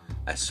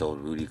 I sold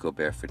Rudy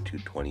Gobert for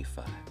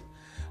 $225.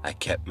 I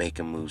kept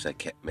making moves.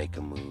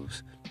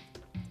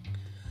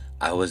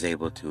 I was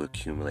able to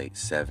accumulate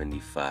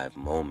 75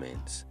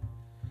 moments,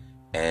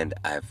 and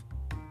I've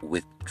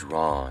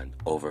withdrawn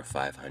over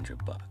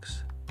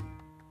 $500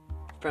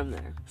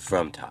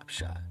 from Top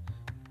Shot.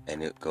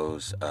 And it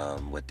goes,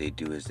 what they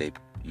do is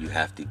you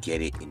have to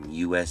get it in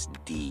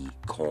USD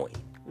coin.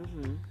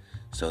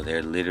 So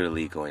they're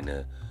literally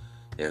gonna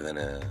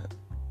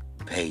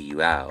pay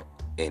you out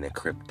in a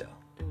crypto.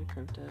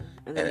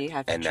 And then you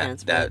have to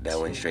transfer that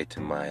went straight to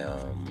my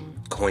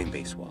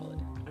Coinbase wallet.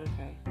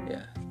 Okay.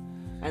 Yeah.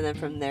 And then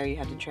from there you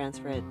have to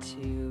transfer it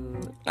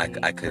to I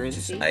could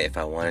currency? if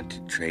I wanted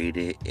to trade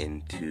it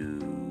into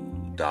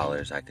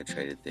dollars, I could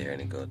trade it there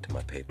and it go to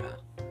my PayPal.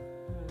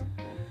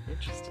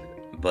 Interesting.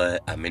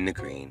 But I'm in the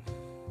green.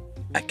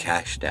 I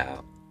cashed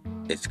out.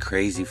 It's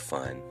crazy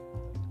fun.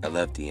 I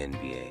love the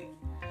NBA.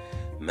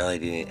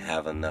 Melody didn't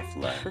have enough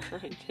luck.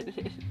 I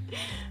didn't.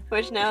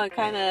 Which now it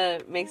kind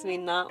of makes me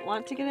not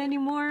want to get any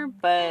more,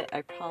 but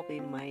I probably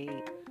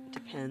might.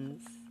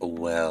 Depends.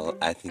 Well,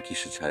 I think you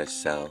should try to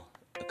sell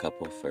a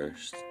couple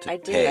first to I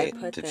did. I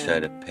put try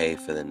to them. pay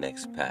for the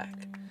next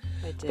pack.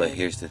 I did. But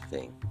here's the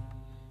thing.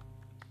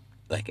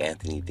 Like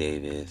Anthony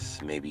Davis,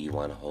 maybe you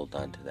want to hold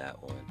on to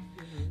that one.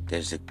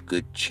 There's a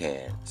good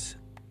chance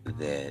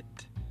that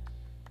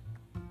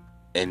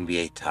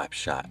NBA Top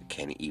Shot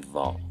can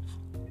evolve,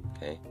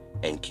 okay,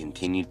 and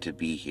continue to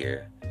be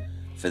here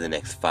for the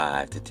next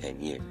 5 to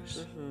 10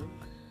 years.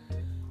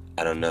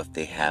 I don't know if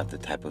they have the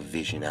type of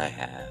vision I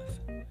have,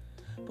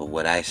 but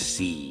what I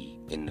see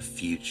in the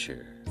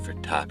future for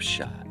Top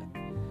Shot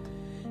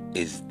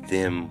is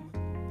them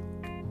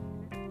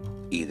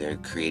either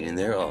creating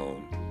their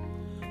own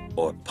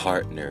or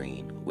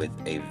partnering with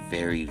a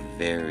very,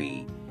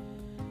 very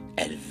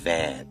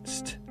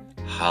advanced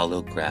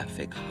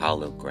holographic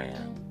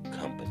hologram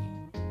company.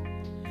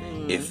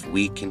 If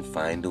we can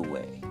find a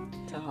way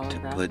to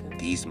put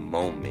these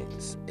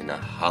moments in a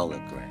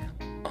hologram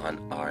on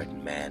our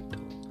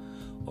mantle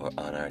or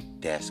on our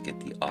desk at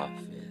the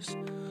office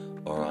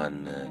or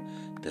on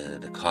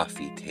the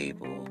coffee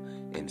table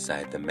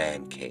inside the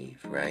man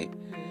cave, right?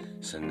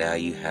 So now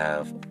you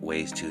have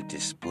ways to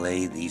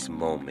display these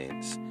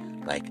moments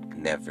like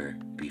never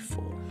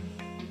before,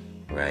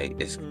 right?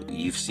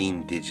 You've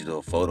seen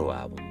digital photo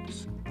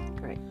albums.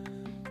 Right.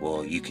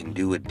 Well, you can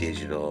do a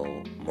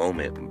digital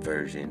moment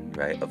version,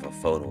 right, of a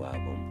photo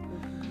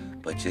album.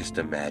 But just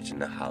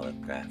imagine a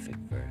holographic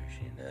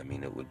version, I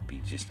mean, it would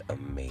be just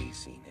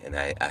amazing. And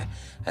I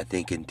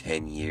think in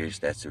 10 years,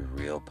 that's a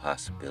real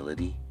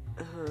possibility.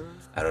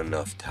 I don't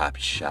know if Top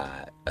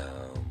Shot,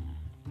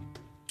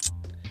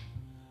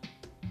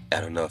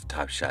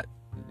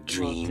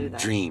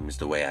 dreams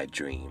the way I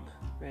dream.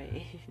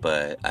 Right.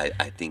 But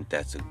I think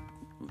that's a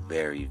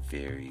very,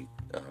 very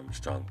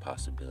strong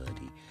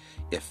possibility.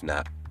 If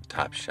not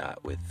Top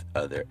Shot, with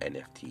other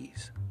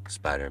NFTs,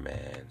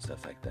 Spider-Man,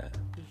 stuff like that.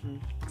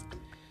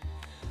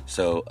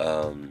 So,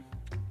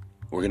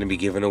 we're going to be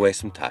giving away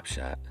some Top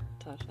Shot.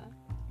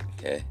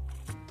 Okay.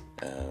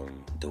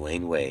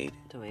 Dwayne Wade.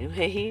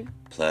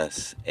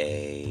 Plus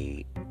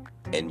a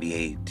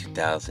NBA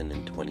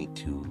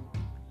 2022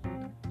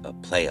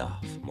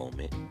 playoff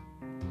moment.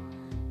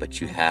 But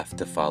you have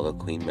to follow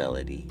Queen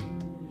Melody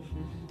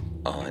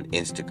on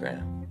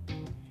Instagram.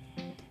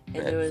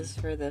 And it was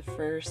for the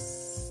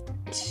first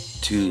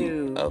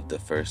two of the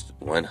first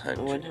 100.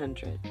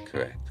 100.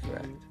 Correct.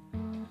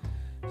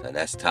 So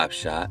that's Top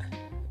Shot.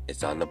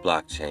 It's on the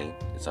blockchain.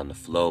 It's on the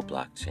Flow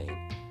blockchain.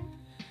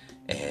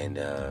 And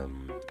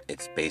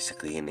it's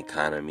basically an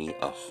economy,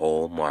 a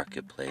whole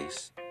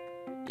marketplace.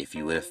 If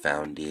you would have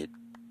found it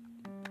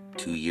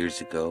 2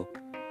 years ago,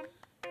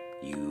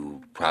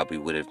 you probably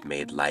would have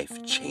made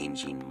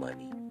life-changing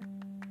money.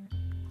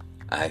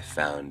 I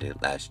found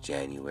it last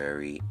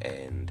January,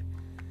 and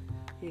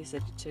you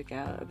said you took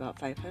out about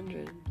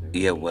 500.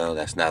 Yeah, well,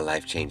 that's not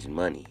life-changing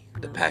money.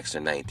 The packs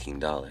are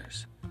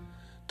 $19.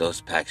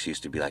 Those packs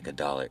used to be like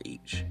 $1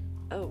 each.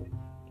 Oh,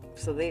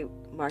 so they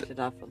marked it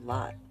off a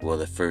lot. Well,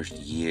 the first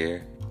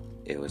year,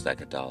 it was like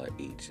 $1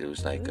 each. It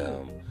was like,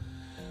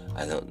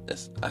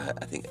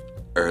 I think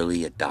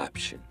early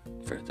adoption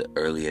for the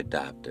early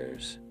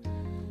adopters.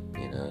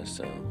 You know,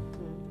 so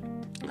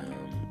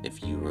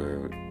if you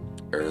were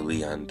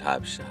early on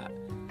Top Shot,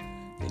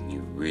 then you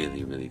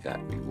really, really got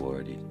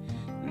rewarded.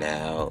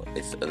 Now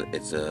it's a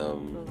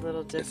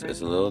little different.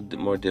 It's a little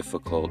more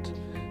difficult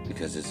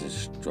because it's a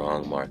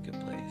strong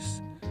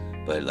marketplace.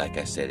 But like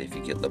I said, if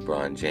you get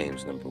LeBron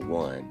James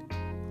 #1,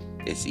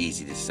 it's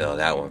easy to sell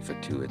that one for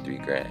 $2 or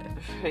 $3 grand,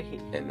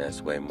 right? And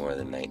that's way more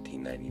than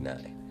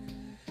 $19.99.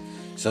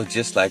 So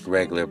just like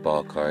regular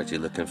ball cards,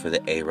 you're looking for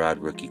the A-Rod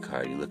rookie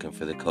card, you're looking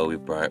for the Kobe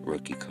Bryant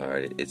rookie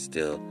card. It's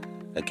still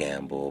a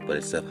gamble, but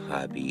it's a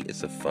hobby,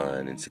 it's a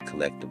fun, it's a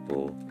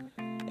collectible.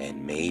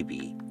 And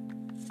maybe,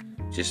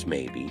 just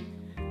maybe,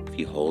 if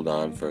you hold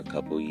on for a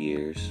couple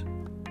years,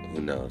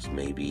 who knows,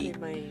 maybe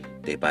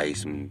they buy you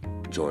some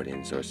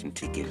Jordans or some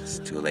tickets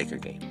to a Laker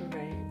game.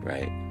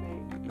 Right?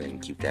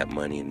 And keep that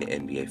money in the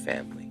NBA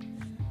family.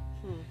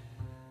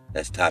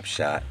 That's Top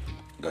Shot.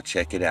 Go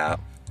check it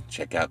out.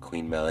 Check out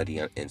Queen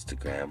Melody on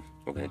Instagram.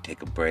 We're going to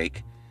take a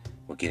break.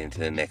 We'll get into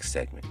the next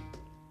segment.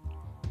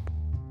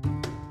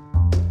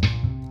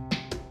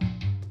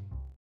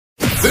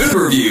 Food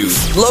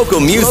reviews,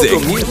 local music,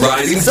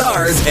 rising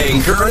stars,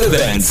 and current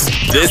events.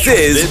 This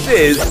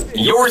is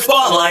your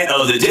Spotlight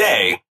of the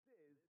Day.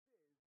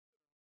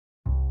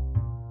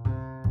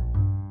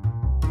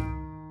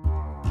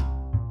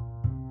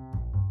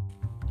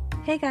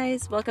 Hey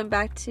guys, welcome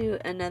back to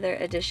another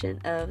edition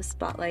of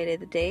Spotlight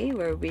of the Day,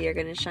 where we are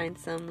going to shine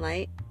some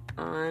light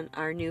on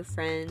our new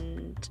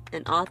friend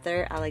and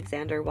author,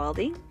 Alexander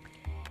Waldie.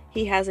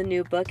 He has a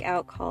new book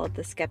out called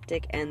The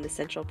Skeptic and the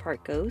Central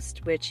Park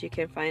Ghost, which you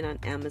can find on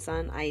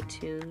Amazon,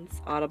 iTunes,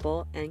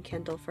 Audible, and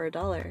Kindle for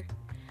 $1.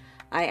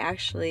 I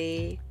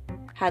actually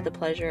had the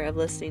pleasure of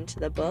listening to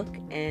the book,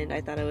 and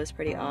I thought it was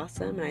pretty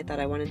awesome, and I thought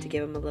I wanted to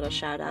give him a little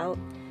shout out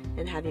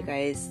and have you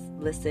guys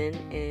listen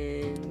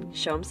and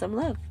show him some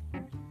love.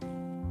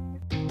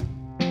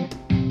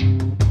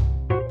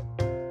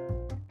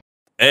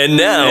 And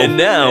now,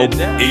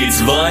 it's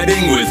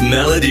Vibing with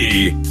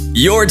Melody.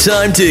 Your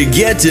time to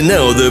get to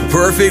know the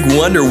perfect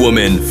Wonder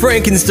Woman,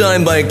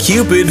 Frankenstein by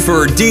Cupid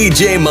for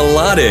DJ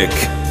Melodic.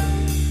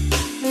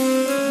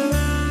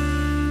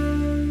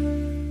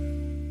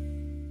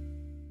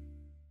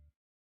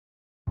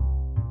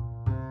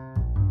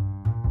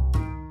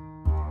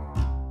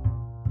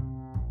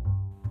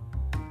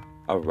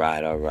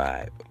 All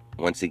right.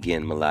 Once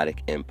again,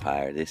 Melodic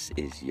Empire, this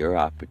is your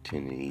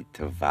opportunity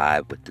to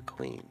vibe with the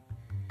Queen.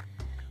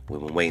 We've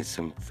been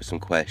waiting for some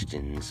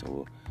questions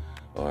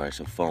or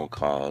some phone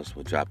calls.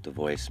 We'll drop the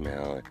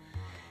voicemail,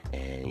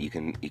 and you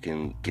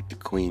can get the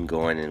Queen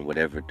going in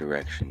whatever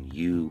direction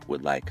you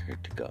would like her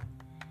to go.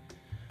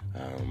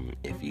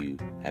 If you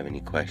have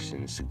any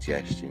questions,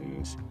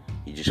 suggestions,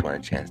 you just want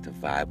a chance to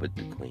vibe with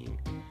the Queen,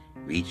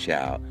 reach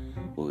out.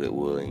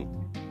 We'll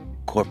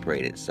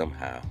incorporate it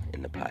somehow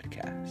in the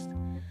podcast.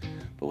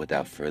 But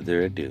without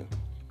further ado,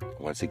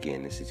 once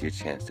again, this is your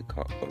chance to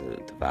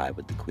vibe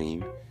with the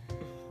Queen.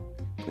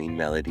 Queen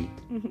Melody.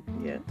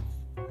 Yes.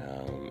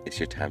 It's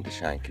your time to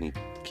shine. Can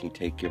you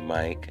take your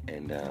mic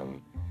and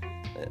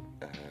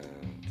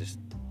just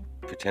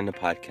pretend the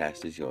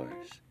podcast is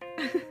yours?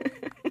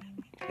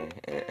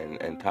 Okay,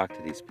 and talk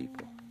to these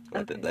people.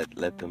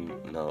 Let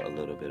them know a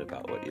little bit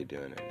about what you're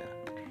doing right now.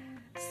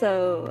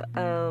 So,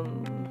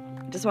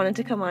 just wanted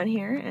to come on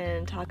here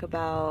and talk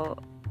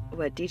about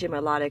what DJ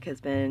Melodic has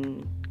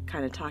been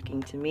kind of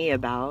talking to me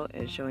about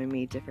and showing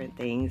me different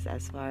things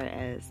as far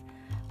as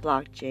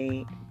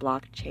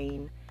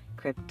blockchain,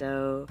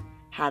 crypto,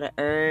 how to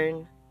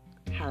earn,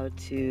 how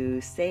to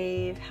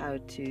save, how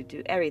to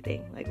do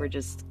everything. Like, we're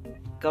just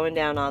going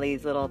down all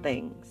these little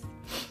things,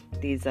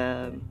 these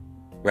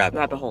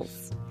rabbit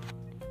holes.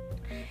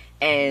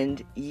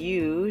 And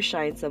you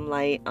shine some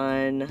light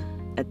on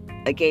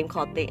a game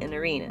called Thetan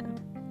Arena.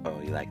 Oh,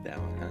 you like that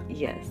one, huh?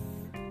 Yes.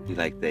 You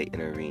like Thetan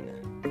Arena.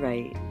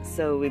 Right.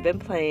 So we've been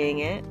playing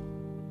it.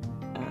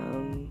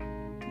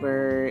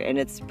 And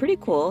it's pretty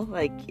cool.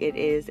 Like, it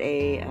is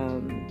a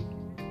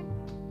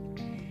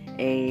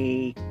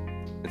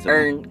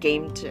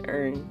game to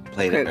earn,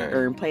 play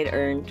to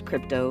earn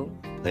crypto.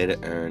 Play to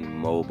earn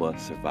MOBA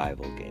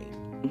survival game.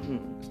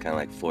 Mm-hmm. It's kind of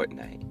like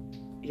Fortnite.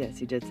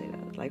 Yes, you did say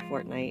that. Like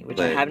Fortnite, which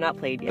I have not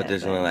played yet. But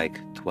there's only like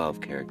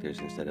 12 characters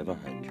instead of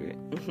 100.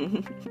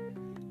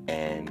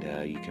 And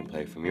you can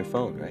play from your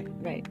phone, right?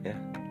 Right. Yeah.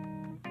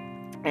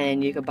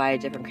 And you could buy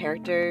different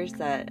characters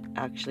that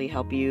actually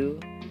help you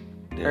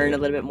earn a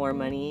little bit more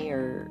money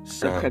or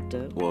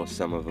crypto. Well,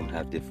 some of them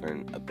have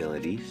different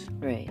abilities.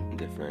 Right.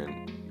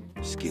 Different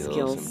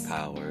skills and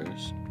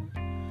powers.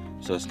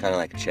 So it's kind of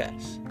like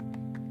chess.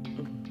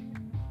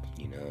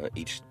 You know,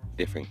 each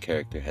different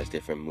character has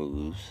different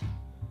moves.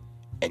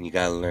 And you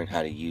gotta learn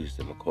how to use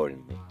them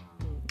accordingly.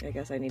 I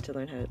guess I need to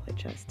learn how to play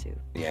chess too.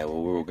 Yeah,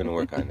 well, we're gonna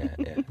work on that.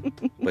 Yeah,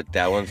 but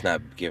that one's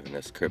not giving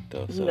us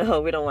crypto. So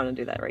no, we don't want to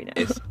do that right now.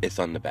 It's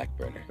on the back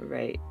burner.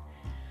 Right.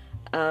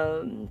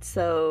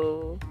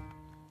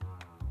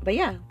 But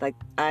yeah, like,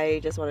 I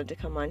just wanted to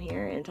come on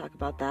here and talk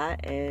about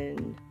that.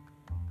 And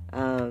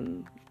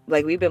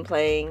like, we've been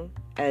playing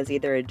as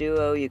either a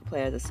duo. You can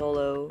play as a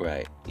solo.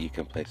 Right. You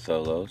can play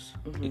solos.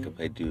 You can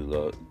play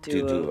duos,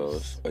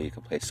 or you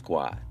can play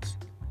squads.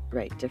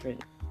 Right,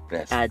 different.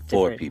 That's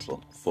four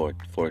people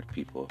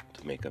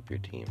to make up your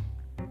team.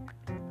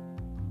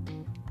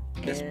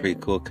 It's pretty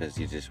cool because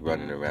you're just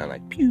running around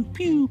like pew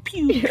pew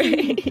pew,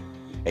 pew.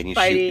 And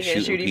you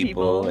shooting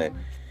people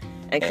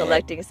and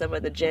collecting some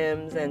of the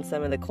gems and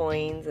some of the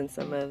coins and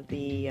some of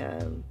the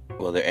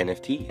well, they're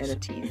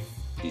NFTs.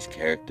 These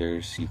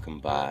characters you can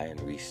buy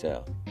and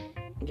resell.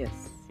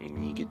 Yes.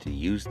 And you get to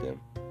use them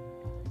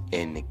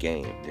in the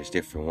game. There's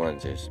different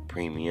ones. There's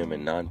premium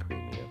and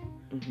non-premium.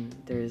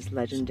 There's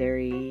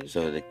legendary.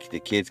 So the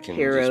kids can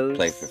heroes. Just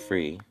play for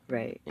free,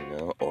 right? You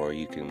know, or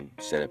you can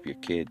set up your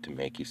kid to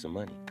make you some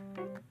money,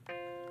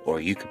 or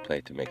you could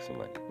play to make some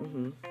money.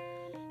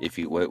 If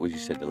you what would you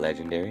say the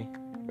legendary?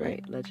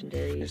 Right,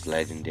 legendaries. There's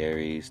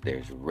legendaries.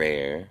 There's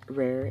rare,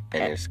 and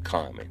there's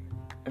common.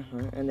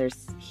 And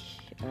there's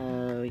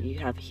you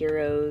have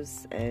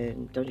heroes,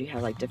 and don't you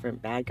have like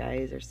different bad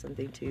guys or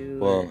something too?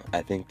 Well,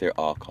 I think they're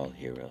all called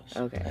heroes.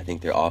 Okay. I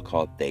think they're all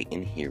called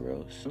Thetan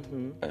heroes.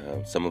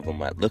 Some of them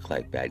might look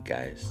like bad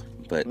guys,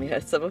 but yeah,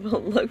 some of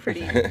them look pretty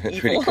evil.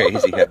 pretty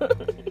crazy. Yeah.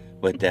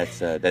 But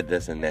that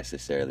doesn't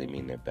necessarily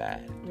mean they're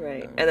bad.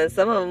 Right. And then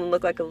some of them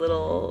look like a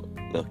little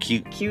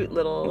cute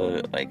little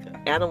like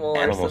animal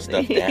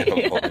stuffed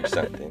animal or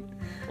something,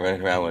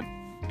 running around with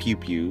pew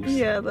pews.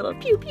 Yeah, little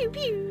pew pew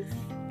pews.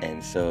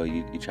 And so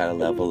you try to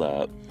level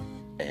up,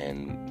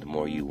 and the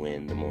more you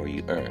win, the more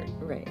you earn.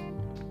 Right.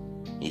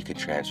 You can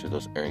transfer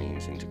those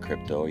earnings into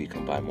crypto, or you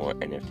can buy more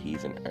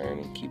NFTs and earn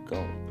and keep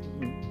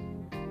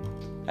going.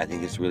 I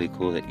think it's really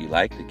cool that you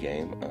like the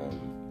game.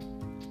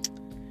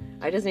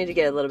 I just need to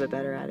get a little bit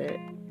better at it,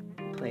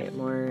 play it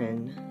more,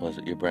 and... Well,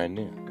 you're brand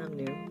new. I'm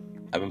new.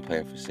 I've been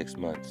playing for 6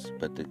 months,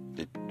 but the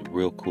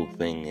real cool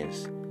thing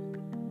is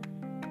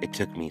it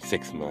took me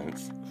 6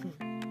 months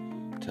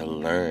to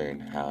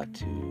learn how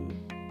to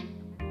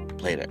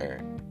play to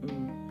earn.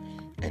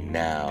 And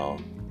now,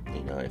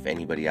 you know, if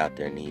anybody out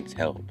there needs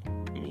help,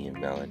 me and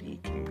Melody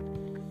can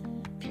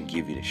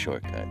give you the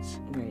shortcuts.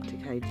 Right, to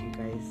guide you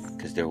guys.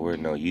 Because there were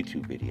no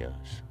YouTube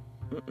videos.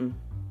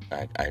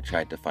 I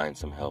tried to find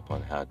some help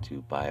on how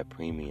to buy a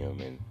premium,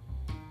 and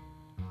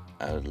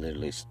I was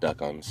literally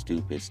stuck on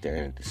stupid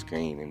staring at the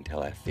screen until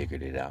I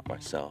figured it out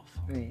myself.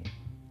 Right.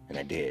 And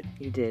I did.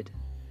 You did.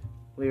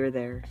 We were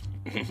there.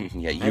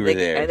 Yeah, you were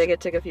there. I think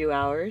it took a few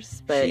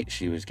hours, but...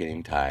 She was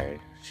getting tired.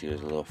 She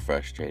was a little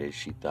frustrated.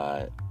 She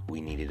thought we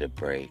needed a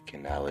break,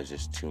 and I was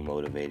just too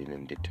motivated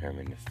and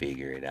determined to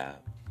figure it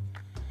out.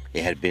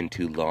 It had been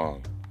too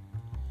long.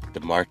 The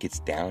market's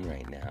down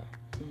right now.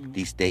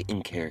 These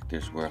Thetan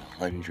characters were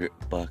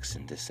 $100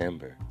 in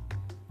December.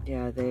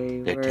 Yeah,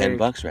 they're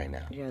 $10 right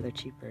now. Yeah, they're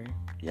cheaper.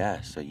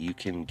 Yeah, so you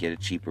can get a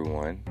cheaper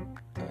one.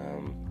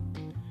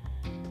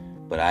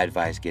 But I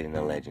advise getting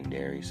a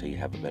legendary so you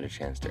have a better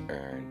chance to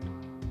earn.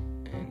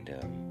 And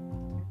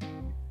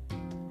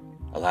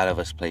a lot of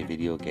us play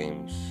video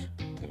games,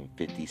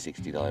 $50,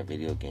 $60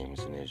 video games,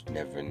 and there's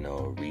never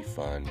no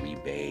refund,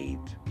 rebate,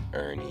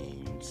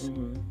 earnings.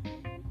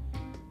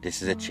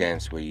 This is a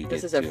chance where you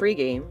This is a free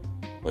game.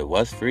 Well, it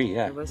was free,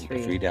 yeah. It was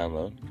free. Free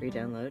download. Free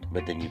download.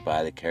 But then you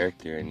buy the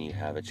character and you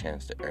have a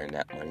chance to earn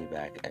that money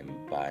back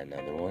and buy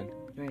another one.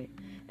 Right.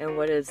 And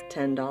what is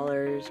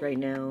 $10 right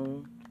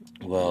now?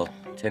 Well,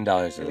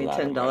 $10 is a lot.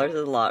 $10 is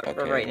a lot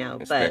for right now,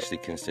 especially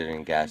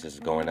considering gas is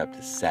going up to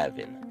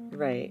 $7.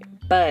 Right,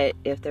 but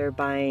if they're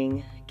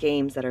buying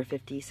games that are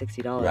 $50,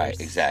 $60, right,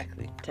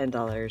 exactly,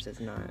 $10 is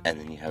not. And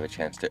then you have a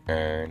chance to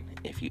earn.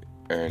 If you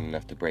earn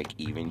enough to break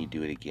even, you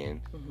do it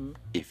again. Mm-hmm.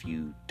 If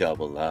you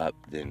double up,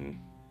 then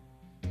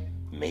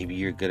maybe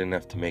you're good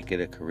enough to make it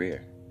a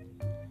career.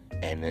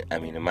 And I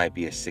mean, it might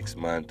be a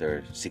 6-month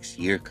or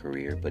 6-year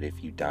career, but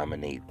if you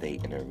dominate the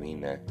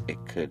arena,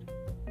 it could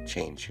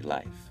change your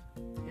life.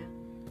 Yeah.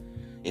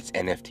 It's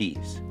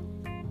NFTs.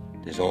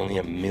 There's only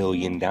 1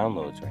 million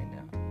downloads right now.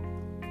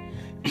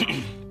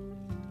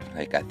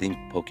 Like, I think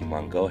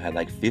Pokemon Go had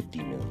like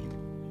 50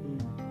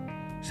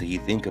 million. So you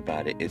think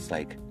about it, it's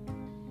like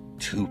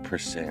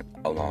 2%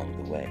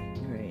 along the way.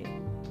 Right.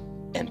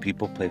 And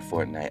people play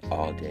Fortnite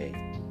all day,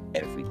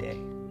 every day.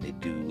 They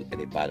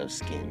buy those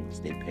skins.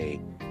 They pay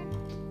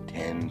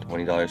 $10,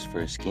 $20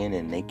 for a skin,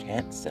 and they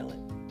can't sell it.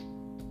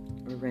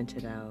 Or rent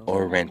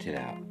it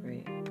out.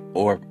 Right.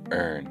 Or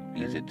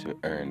use it to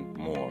earn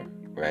more,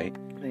 right?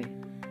 Right.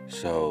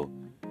 So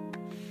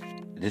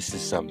this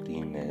is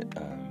something that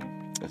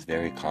is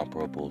very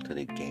comparable to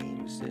the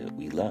games that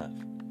we love.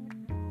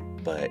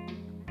 But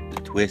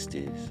the twist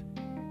is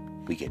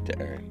we get to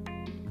earn.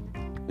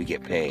 We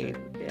get paid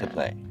to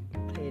play.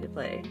 Pay to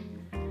play.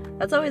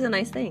 That's always a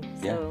nice thing.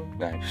 So.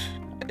 Yeah,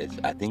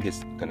 I think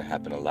it's going to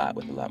happen a lot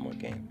with a lot more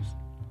games.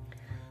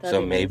 That'd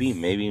So be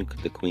maybe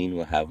nice. the Queen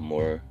will have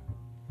more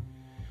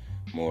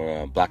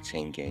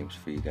blockchain games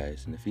for you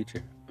guys in the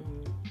future.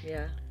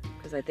 Yeah,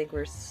 because I think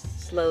we're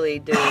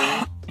slowly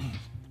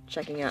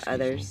checking out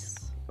others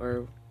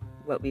or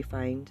what we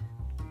find.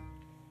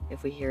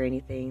 If we hear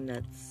anything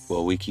that's...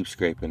 Well, we keep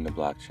scraping the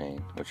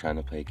blockchain. We're trying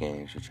to play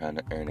games. We're trying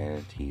to earn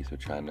NFTs. We're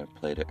trying to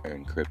play to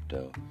earn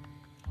crypto.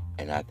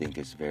 And I think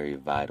it's very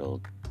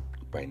vital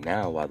right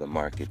now while the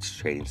market's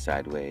trading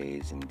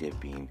sideways and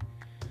dipping.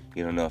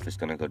 You don't know if it's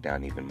going to go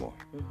down even more.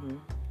 Mm-hmm.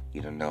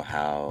 You don't know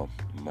how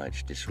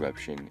much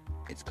disruption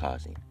it's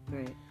causing.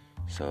 Right.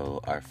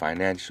 So our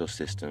financial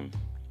system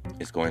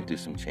is going through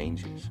some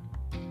changes.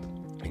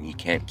 And you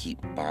can't keep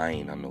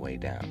buying on the way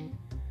down.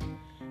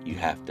 You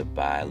have to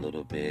buy a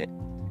little bit.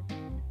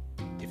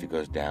 If it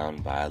goes down,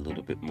 buy a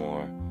little bit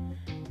more.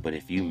 But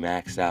if you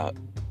max out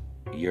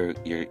your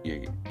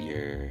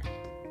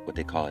what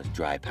they call as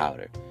dry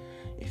powder.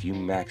 If you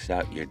max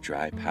out your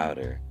dry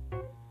powder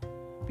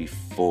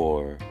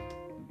before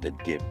the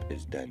dip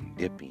is done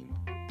dipping,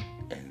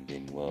 and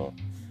then, well,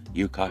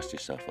 you cost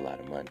yourself a lot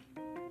of money.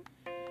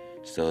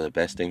 So the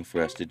best thing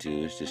for us to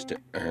do is just to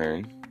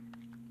earn,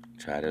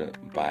 try to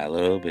buy a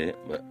little bit,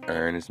 but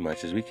earn as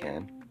much as we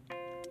can,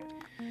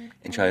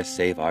 and try to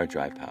save our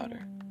dry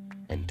powder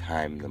and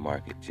time the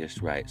market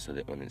just right so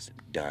that when it's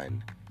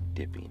done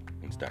dipping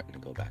and starting to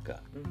go back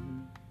up.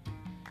 Mm-hmm.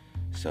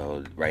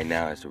 So right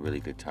now is a really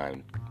good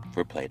time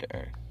for play to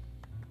earn.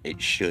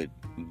 It should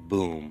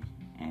boom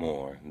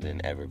more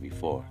than ever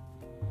before.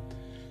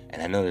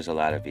 And I know there's a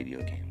lot of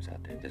video games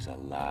out there. There's a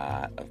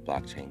lot of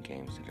blockchain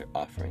games that are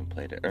offering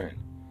play to earn.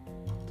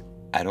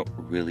 I don't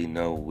really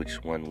know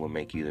which one will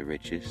make you the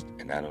richest,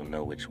 and I don't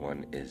know which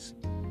one is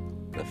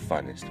the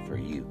funnest for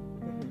you.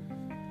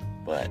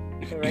 But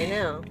right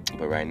now,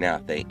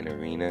 Thetan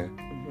Arena,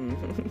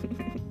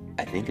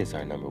 I think it's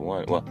our number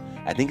one. Well,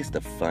 I think it's the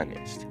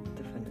funnest.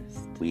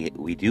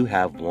 We do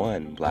have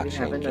one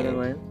blockchain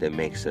game that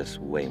makes us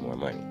way more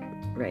money.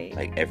 Right.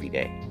 Like every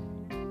day.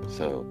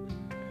 So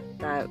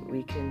that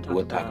we can talk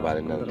we'll talk about it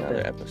in another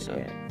bit.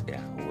 episode.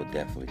 Yeah, we'll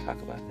definitely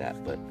talk about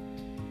that. But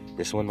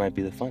this one might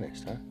be the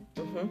funnest, huh?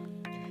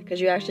 Because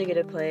you actually get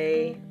to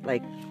play,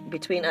 like,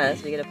 between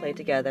us, we get to play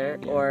together,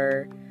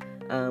 or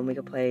we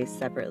could play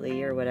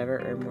separately or whatever,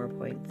 earn more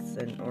points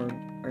or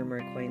earn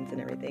more coins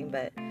and everything.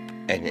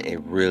 And it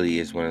really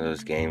is one of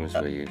those games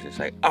where you're just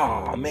like,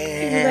 oh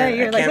man,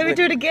 you're like, let me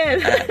do it again.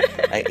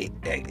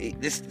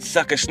 This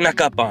sucker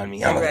snuck up on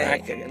me. I'm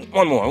like,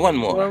 one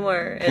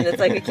more. And it's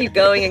like we keep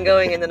going and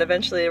going, and then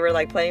eventually we're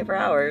like playing for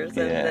hours,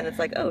 and then it's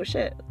like, oh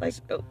shit, like,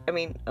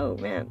 oh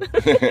man.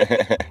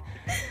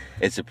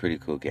 It's a pretty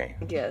cool game.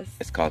 Yes.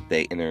 It's called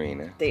Thetan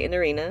Arena.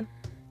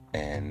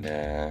 And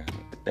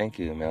thank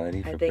you,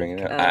 Melody, for bringing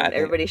it up.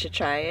 Everybody should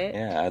try it.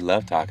 Yeah, I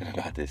love talking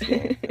about this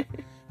game.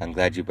 I'm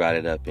glad you brought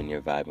it up in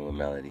your vibing with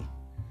Melody.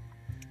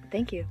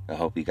 Thank you. I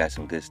hope you got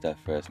some good stuff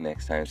for us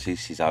next time.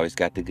 She's always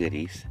got the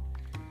goodies.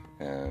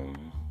 I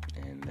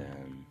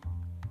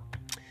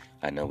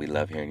know we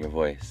love hearing your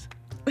voice.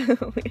 I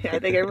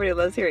think everybody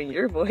loves hearing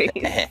your voice.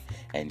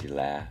 And you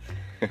laugh.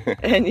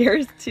 And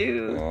yours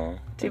too.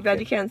 Too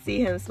bad you can't see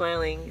him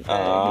smiling. He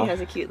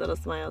has a cute little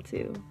smile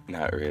too.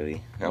 Not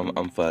really.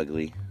 I'm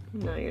fugly.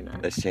 No, you're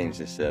not. Let's change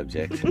the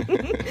subject.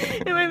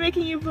 Am I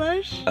making you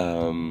blush?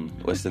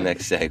 What's the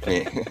next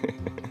segment?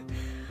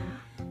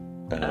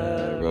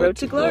 Road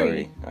to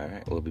Glory. All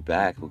right, we'll be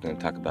back. We're going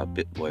to talk about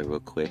BitBoy real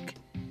quick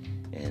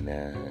and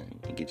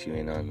get you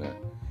in on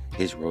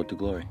his road to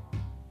glory.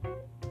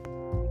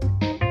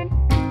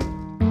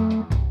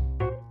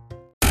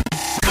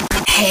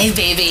 Hey,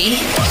 baby.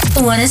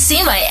 Want to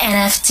see my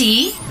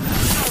NFT?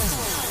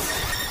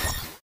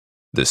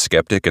 The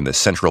Skeptic and the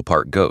Central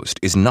Park Ghost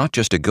is not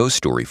just a ghost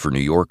story for New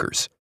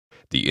Yorkers.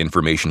 The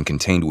information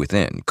contained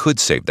within could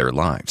save their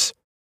lives.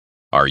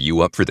 Are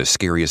you up for the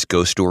scariest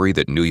ghost story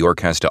that New York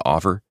has to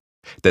offer?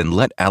 Then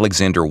let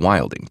Alexander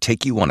Wilding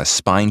take you on a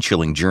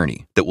spine-chilling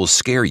journey that will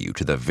scare you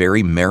to the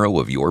very marrow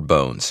of your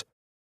bones.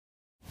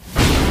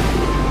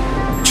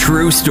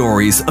 True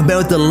stories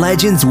about the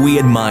legends we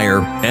admire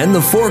and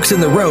the forks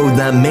in the road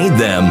that made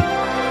them.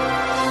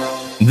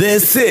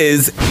 This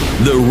is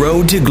The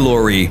Road to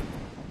Glory.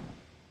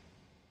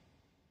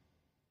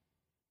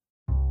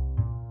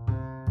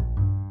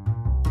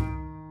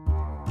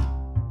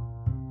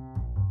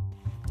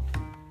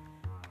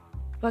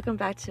 Welcome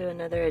back to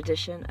another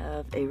edition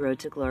of A Road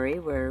to Glory,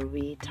 where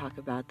we talk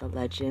about the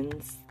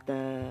legends,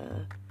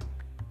 the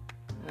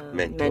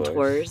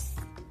mentors,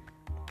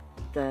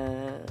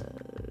 the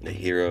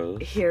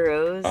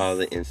heroes, all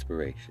the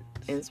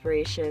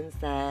inspirations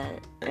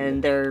that,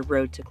 and their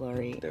road to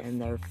glory,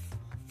 and their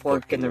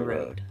fork in the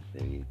road.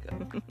 There you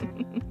go.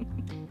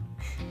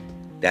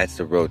 That's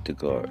the road to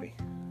glory.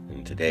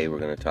 And today we're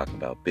going to talk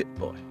about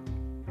BitBoy.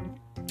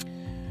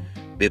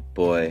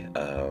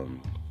 BitBoy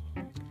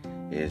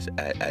is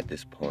at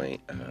this point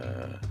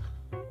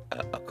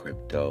a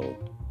crypto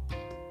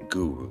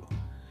guru.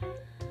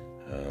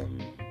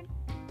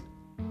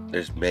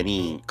 There's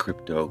many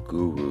crypto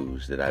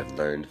gurus that I've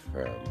learned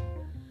from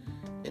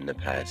in the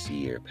past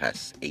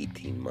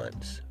 18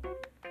 months.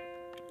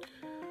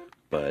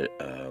 But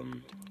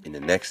in the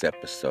next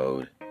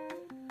episode,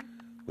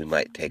 we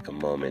might take a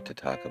moment to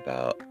talk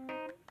about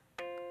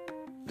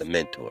the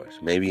mentors.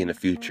 Maybe in a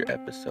future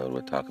episode,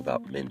 we'll talk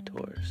about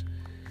mentors.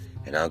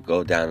 And I'll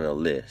go down a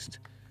list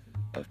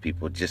of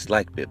people just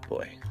like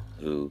BitBoy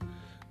who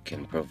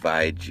can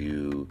provide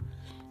you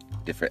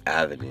different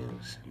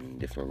avenues and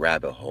different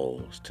rabbit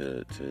holes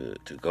to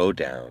go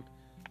down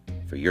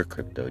for your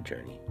crypto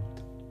journey.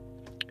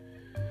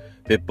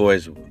 BitBoy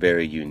is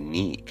very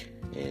unique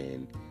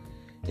in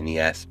the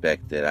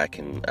aspect that I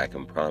can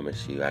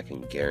promise you, I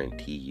can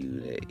guarantee you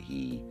that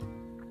he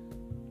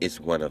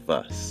is one of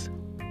us.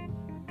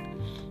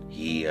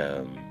 He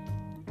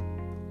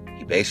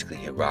basically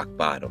hit rock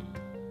bottom,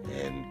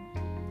 and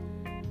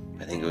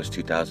I think it was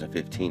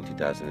 2015,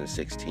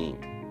 2016.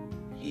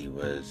 He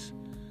was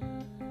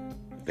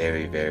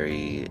very,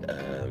 very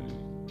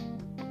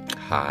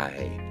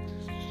high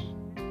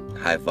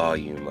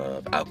volume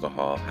of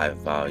alcohol, high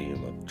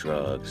volume of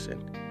drugs,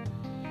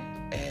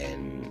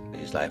 and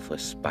his life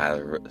was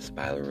spiraling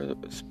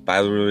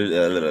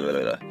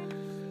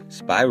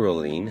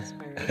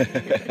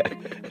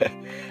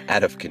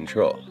out of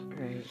control.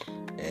 Right.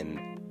 And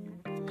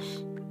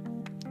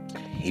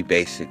he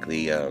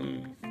basically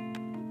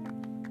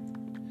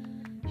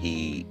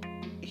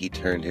he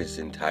turned his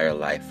entire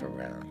life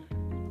around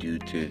due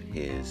to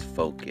his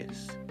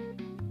focus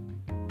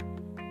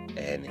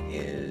and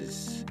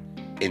his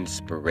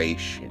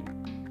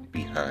inspiration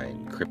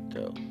behind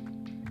crypto,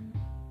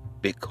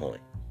 Bitcoin,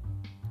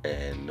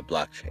 and the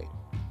blockchain.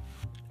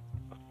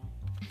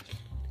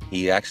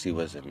 He actually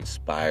was an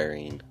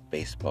inspiring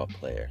baseball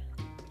player.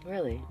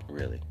 Really?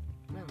 Really.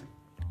 No.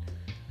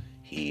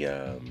 He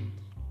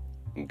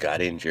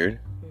got injured,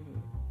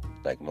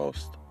 like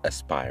most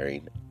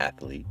aspiring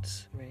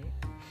athletes. Right.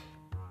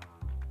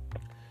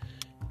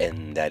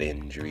 And that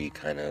injury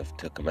kind of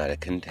took him out of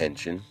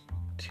contention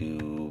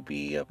to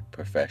be a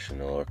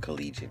professional or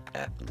collegiate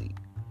athlete.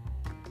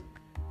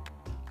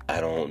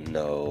 I don't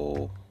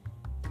know,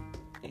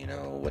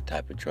 what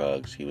type of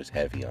drugs he was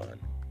heavy on,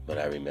 but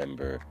I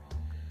remember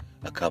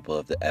a couple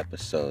of the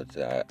episodes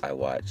that I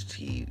watched,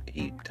 he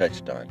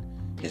touched on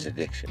his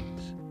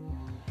addictions.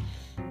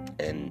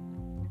 And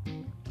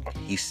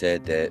he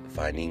said that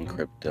finding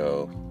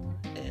crypto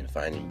and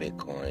finding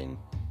Bitcoin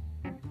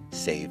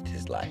saved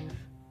his life.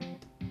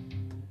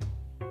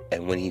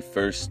 And when he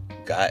first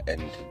got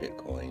into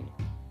Bitcoin,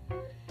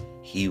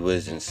 he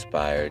was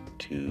inspired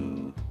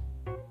to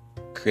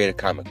create a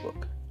comic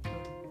book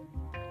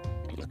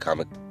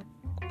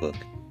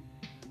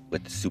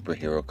with a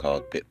superhero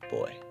called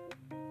BitBoy.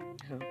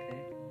 Okay.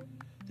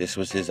 This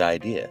was his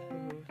idea.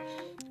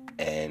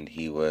 And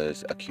he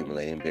was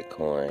accumulating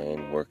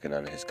Bitcoin, working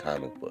on his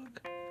comic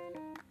book.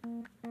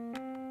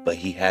 But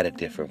he had a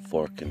different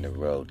fork in the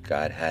road.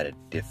 God had a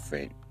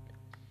different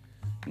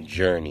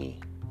journey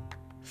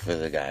for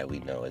the guy we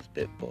know as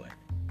BitBoy.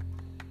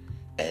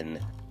 And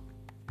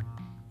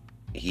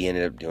he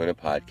ended up doing a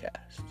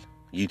podcast.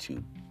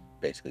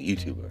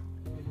 YouTuber.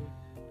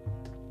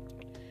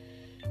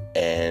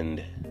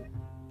 And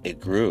it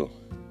grew.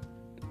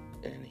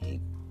 And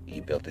he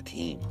built a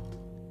team.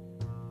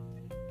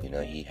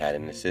 He had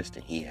an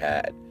assistant. He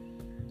had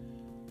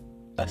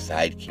a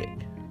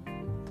sidekick.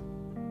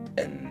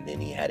 And then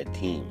he had a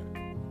team.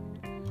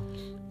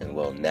 And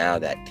well, now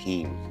that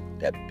team,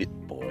 that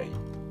BitBoy,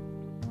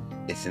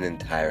 it's an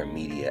entire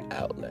media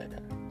outlet.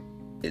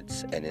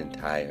 It's an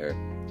entire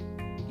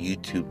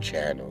YouTube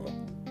channel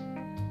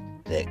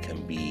that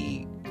can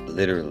be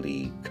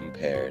literally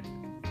compared,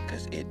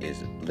 because it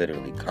is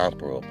literally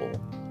comparable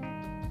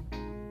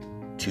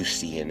to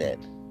CNN.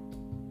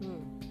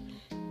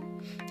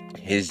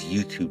 his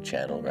YouTube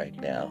channel right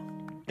now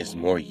is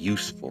more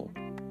useful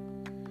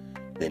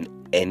than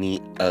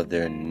any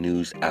other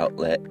news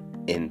outlet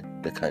in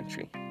the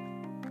country.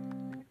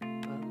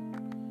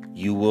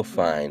 You will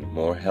find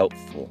more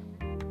helpful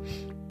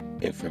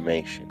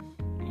information,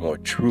 more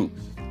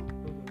truth,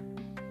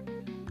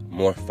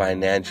 more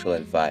financial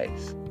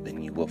advice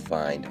than you will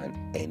find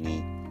on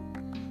any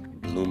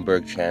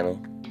Bloomberg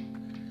channel,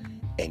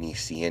 any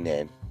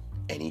CNN,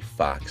 any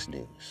Fox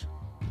News.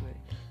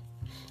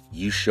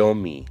 You show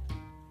me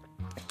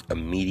a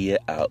media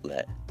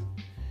outlet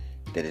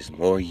that is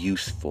more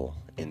useful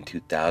in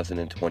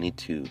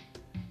 2022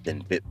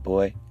 than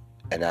BitBoy,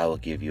 and I will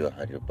give you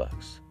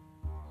 $100.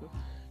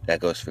 That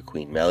goes for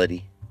Queen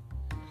Melody,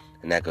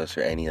 and that goes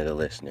for any of the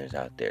listeners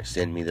out there.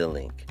 Send me the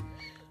link.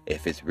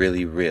 If it's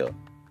really real,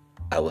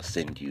 I will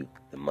send you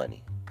the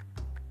money.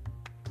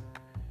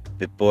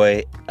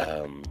 BitBoy,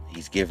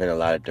 he's given a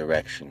lot of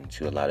direction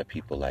to a lot of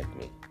people like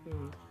me.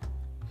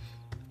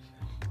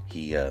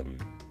 He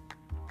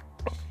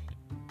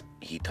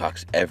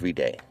talks every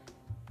day,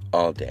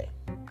 all day,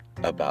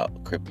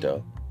 about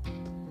crypto.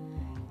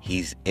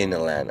 He's in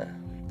Atlanta,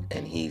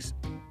 and he's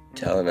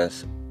telling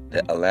us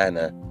that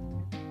Atlanta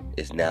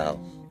is now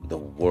the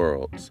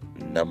world's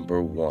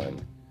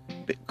 #1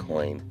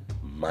 Bitcoin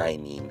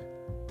mining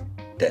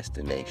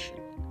destination.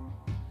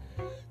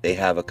 They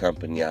have a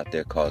company out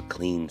there called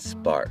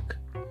CleanSpark,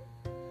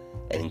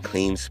 and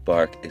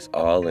CleanSpark is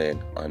all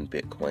in on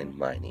Bitcoin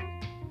mining.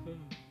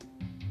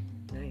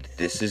 Nice.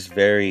 This is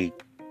very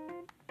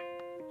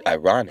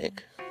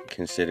ironic,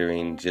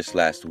 considering just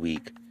last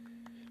week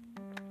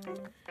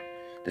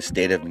the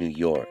state of New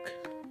York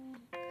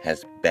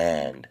has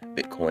banned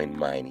Bitcoin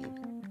mining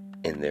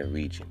in their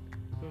region.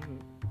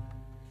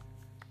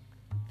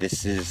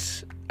 This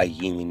is a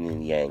yin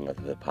and yang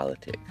of the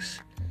politics.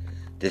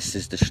 This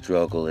is the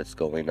struggle that's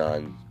going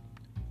on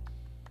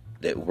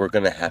that we're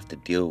going to have to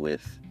deal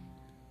with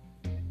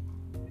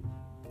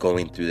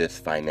going through this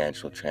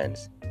financial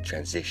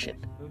transition.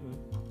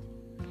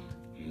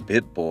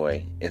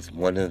 BitBoy is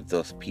one of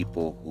those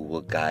people who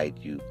will guide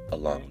you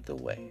along the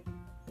way.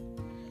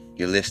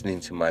 You're listening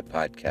to my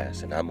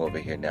podcast, and I'm over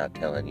here now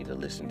telling you to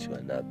listen to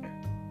another.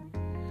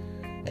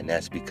 And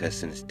that's because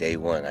since day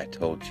one, I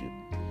told you,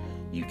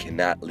 you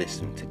cannot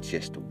listen to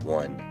just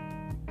one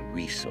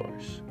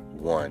resource,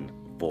 one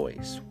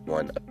voice,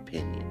 one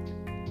opinion.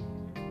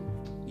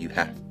 You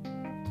have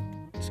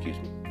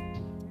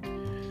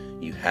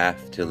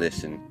to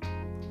listen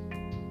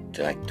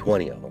to like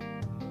 20 of them,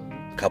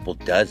 a couple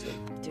dozen.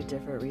 Do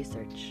different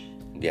research.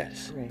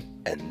 Yes. Right.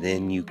 And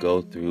then you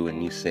go through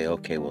and you say,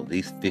 okay, well,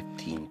 these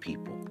 15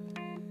 people,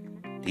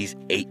 these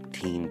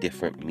 18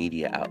 different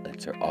media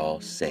outlets are all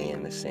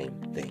saying the same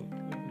thing.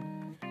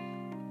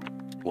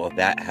 Well,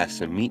 that has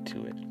some meat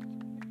to it.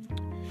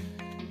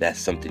 That's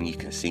something you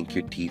can sink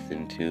your teeth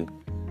into,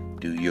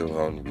 do your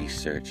own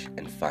research,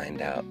 and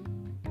find out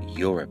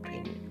your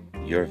opinion,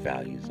 your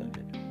values of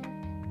it.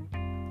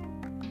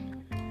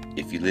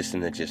 If you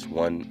listen to just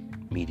one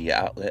media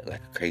outlet,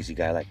 like a crazy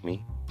guy like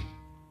me,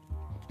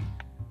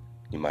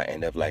 you might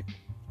end up like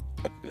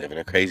living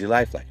a crazy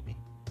life like me.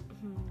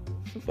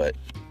 But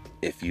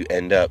if you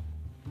end up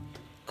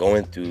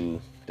going through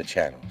the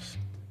channels,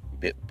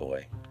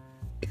 BitBoy,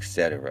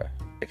 etc.,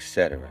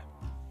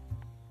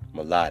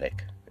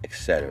 Melodic,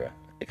 etc.,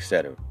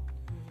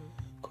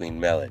 Queen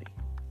Melody,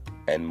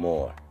 and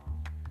more,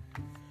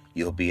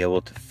 you'll be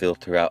able to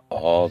filter out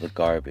all the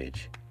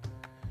garbage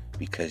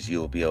because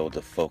you'll be able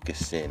to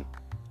focus in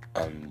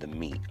on the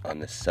meat, on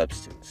the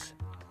substance.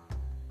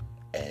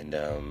 And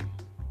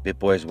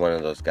BitBoy is one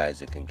of those guys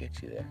that can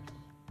get you there.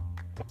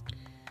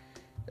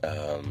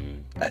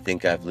 I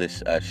think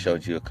I've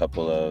showed you a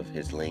couple of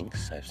his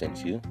links I've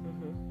sent you.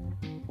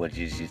 What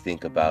did you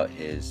think about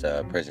his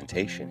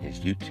presentation, his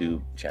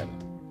YouTube channel?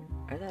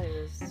 I thought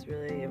it was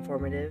really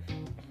informative,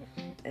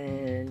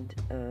 and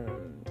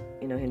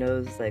he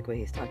knows like what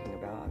he's talking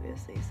about,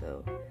 obviously.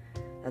 So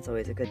that's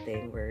always a good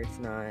thing, where it's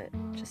not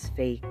just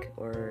fake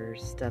or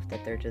stuff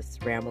that they're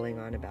just rambling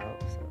on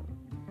about. So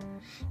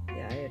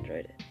yeah, I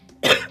enjoyed it.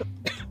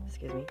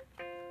 Excuse me.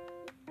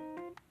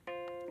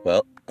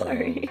 Well,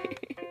 Sorry.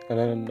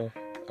 No,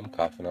 I'm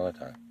coughing all the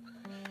time.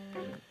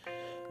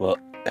 Well,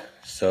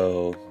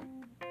 so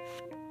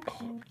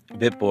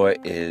BitBoy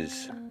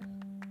is,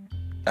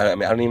 I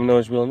don't even know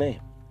his real name.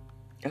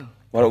 Oh.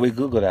 Why don't we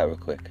Google that real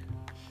quick?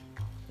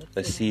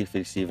 Let's see if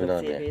it's even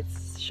on there. If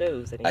it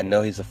shows anything. I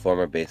know he's a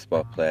former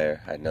baseball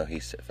player. I know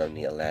he's from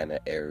the Atlanta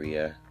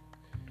area.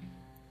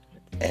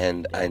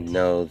 And I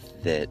know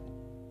that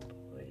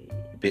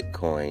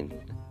Bitcoin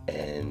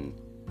and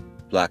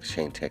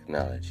blockchain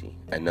technology,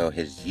 I know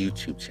his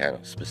YouTube channel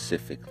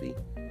specifically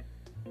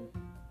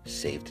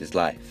saved his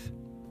life.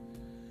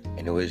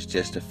 And it was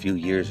just a few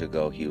years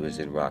ago he was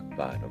in rock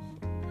bottom.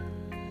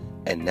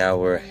 And now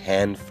we're a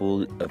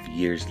handful of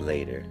years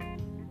later,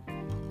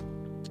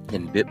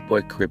 and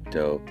BitBoy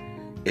Crypto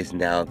is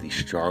now the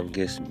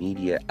strongest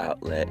media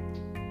outlet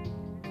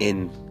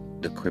in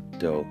the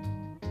crypto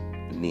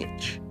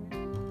niche.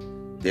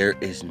 There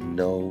is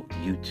no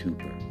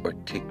YouTuber or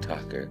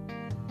TikToker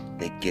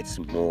that gets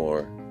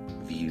more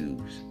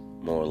views,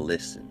 more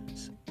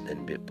listens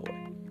than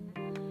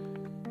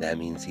BitBoy. That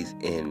means he's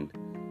in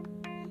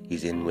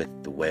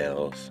with the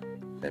whales.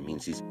 That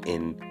means he's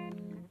in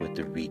with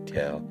the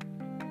retail.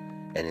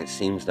 And it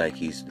seems like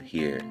he's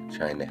here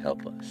trying to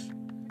help us.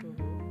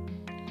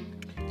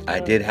 I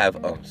did have,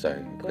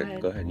 sorry, go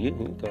ahead. You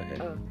go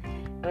ahead.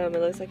 It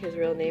looks like his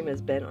real name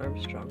is Ben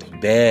Armstrong.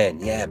 Ben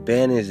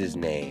is his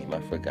name.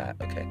 I forgot.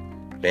 Okay.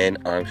 Ben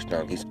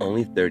Armstrong. He's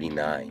only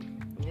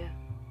 39. Yeah.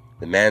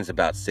 The man's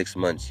about 6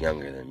 months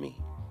younger than me.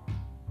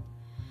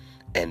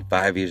 And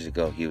 5 years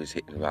ago, he was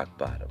hitting rock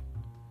bottom.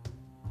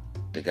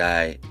 The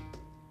guy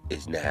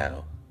is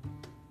now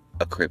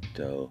a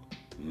crypto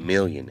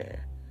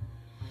millionaire.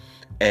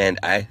 And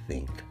I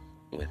think,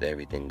 with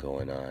everything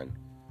going on,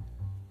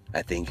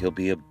 I think he'll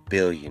be a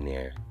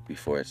billionaire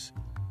before it's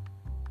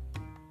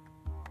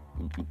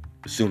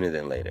sooner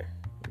than later.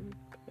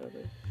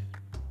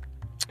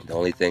 The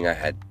only thing I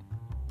had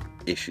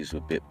issues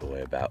with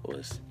BitBoy about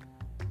was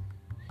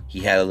he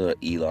had a little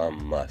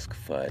Elon Musk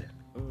FUD.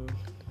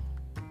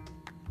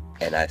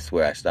 And I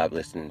swear I stopped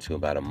listening to him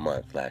about a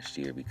month last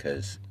year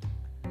because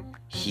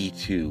he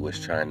too was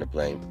trying to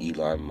blame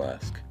Elon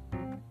Musk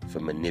for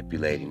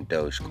manipulating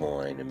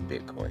Dogecoin and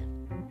Bitcoin.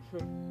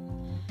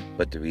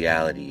 But the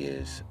reality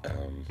is,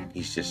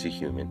 he's just a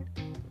human.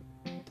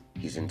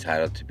 He's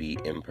entitled to be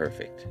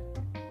imperfect.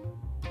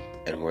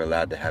 And we're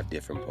allowed to have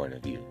different point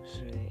of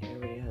views. Right.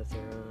 Everybody has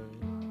their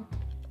own.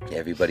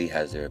 Everybody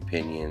has their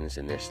opinions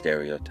and their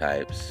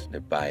stereotypes,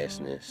 their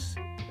biasness.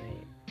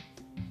 Right.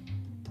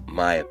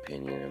 My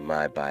opinion and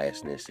my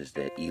biasness is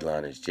that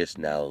Elon is just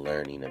now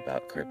learning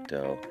about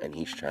crypto and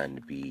he's trying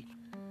to be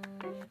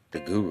the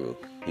guru.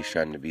 He's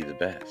trying to be the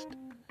best.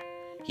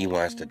 He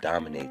wants to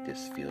dominate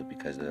this field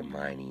because of the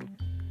mining,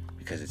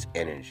 because it's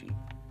energy,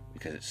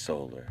 because it's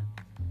solar.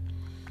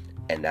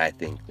 And I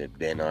think that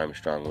Ben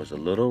Armstrong was a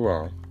little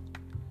wrong,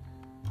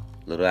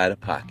 a little out of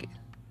pocket,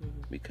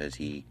 because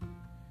he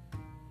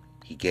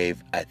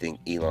gave, I think,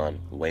 Elon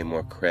way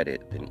more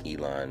credit than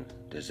Elon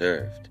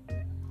deserved.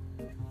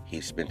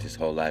 He spent his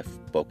whole life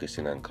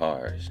focusing on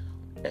cars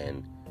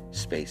and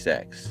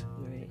SpaceX,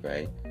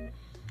 right?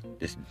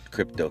 This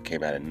crypto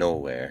came out of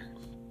nowhere.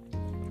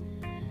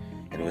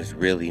 And it was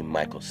really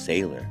Michael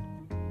Saylor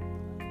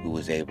who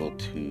was able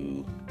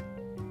to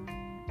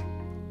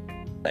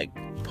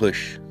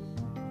push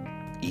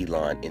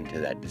Elon into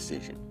that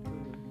decision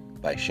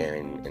by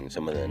sharing in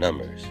some of the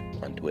numbers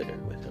on Twitter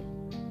with him.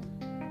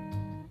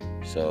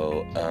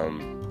 So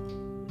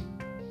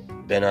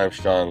Ben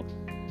Armstrong,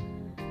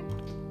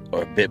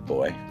 or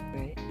BitBoy,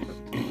 right.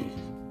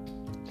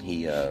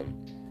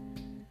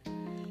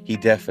 he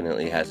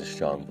definitely has a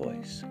strong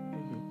voice,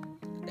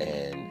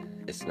 and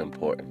it's an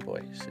important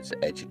voice. It's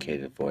an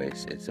educated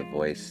voice. It's a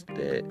voice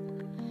that,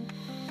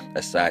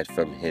 aside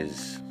from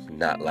his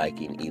not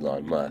liking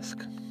Elon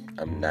Musk,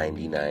 I'm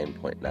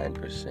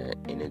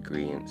 99.9% in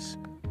agreement,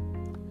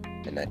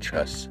 and I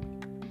trust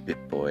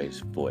BitBoy's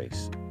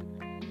voice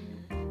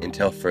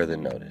until further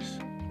notice.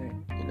 Right.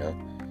 You know,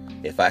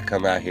 if I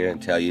come out here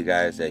and tell you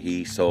guys that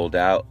he sold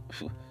out,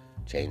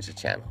 change the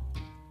channel,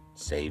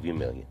 save you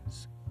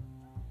millions.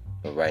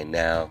 But right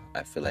now,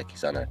 I feel like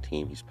he's on our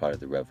team. He's part of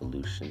the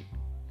revolution.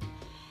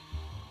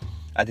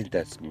 I think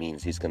that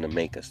means he's going to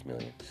make us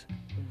millions.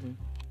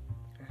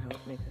 Or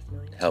help make us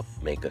millions. Help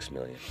make us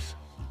millions.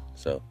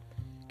 So,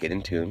 get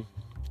in tune.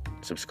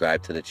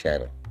 Subscribe to the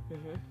channel.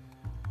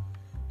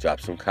 Drop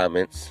some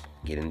comments.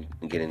 Get in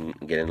a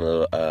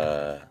little,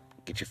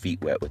 get your feet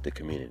wet with the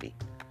community.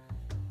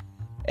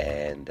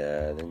 And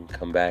then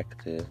come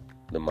back to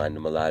the Mind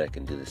of Melodic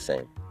and do the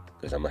same.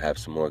 Because I'm going to have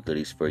some more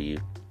goodies for you.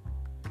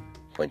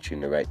 Point you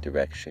in the right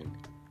direction.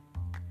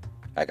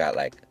 I got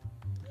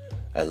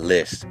a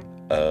list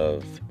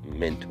of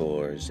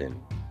mentors and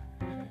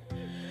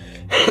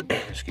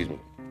excuse me,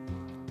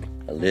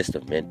 a list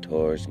of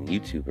mentors and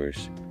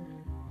YouTubers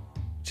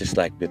just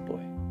like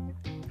BitBoy.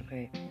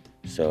 Okay.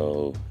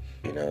 So,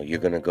 you know, you're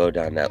gonna go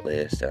down that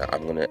list.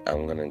 I'm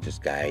gonna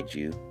just guide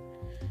you.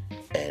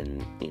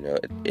 And you know,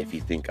 if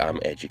you think I'm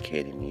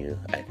educating you,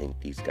 I think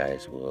these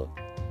guys will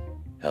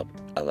help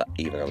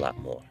even a lot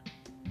more.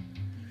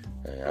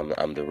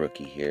 I'm the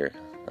rookie here.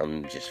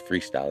 I'm just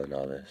freestyling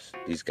all this.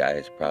 These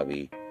guys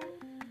probably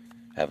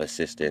have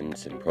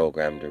assistants and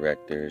program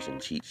directors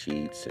and cheat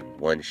sheets and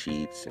one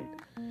sheets and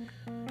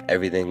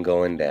everything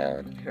going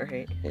down.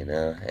 Right. You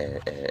know,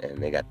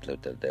 and they got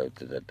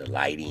the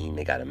lighting.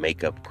 They got a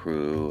makeup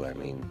crew. I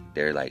mean,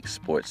 they're like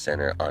Sports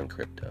Center on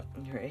crypto.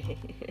 Right.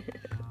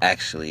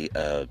 Actually,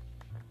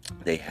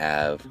 they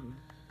have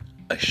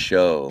a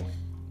show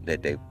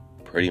that they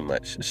pretty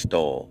much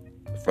stole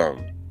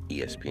from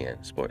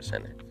ESPN Sports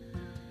Center.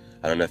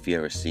 I don't know if you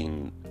ever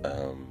seen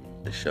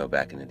the show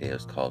back in the day. It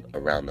was called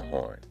Around the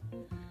Horn.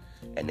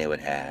 And they would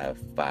have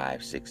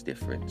 5-6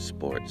 different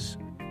sports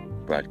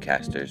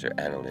broadcasters or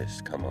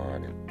analysts come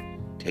on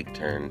and take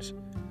turns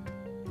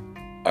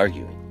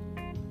arguing.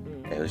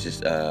 And it was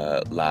just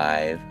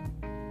live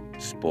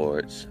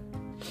sports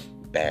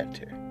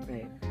banter.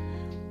 Right.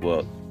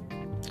 Well,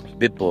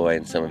 BitBoy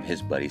and some of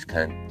his buddies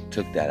kind of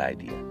took that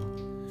idea,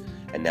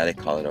 and now they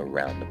call it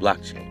Around the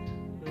Blockchain.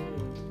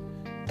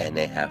 And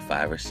they have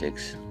 5 or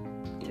 6,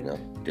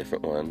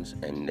 different ones,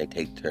 and they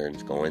take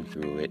turns going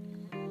through it,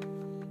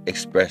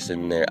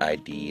 expressing their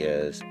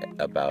ideas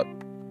about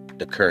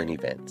the current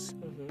events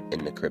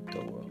in the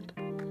crypto world.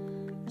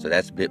 So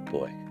that's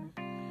BitBoy.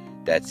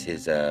 That's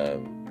his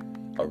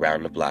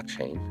Around the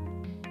Blockchain.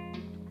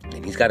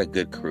 And he's got a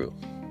good crew,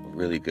 a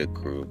really good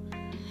crew.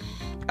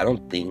 I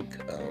don't think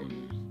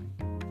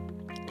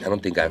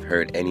I've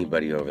heard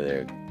anybody over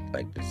there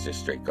like it's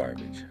just straight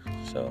garbage.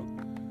 So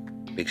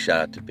big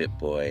shout out to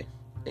BitBoy.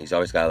 And he's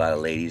always got a lot of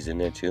ladies in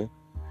there too,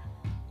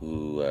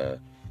 who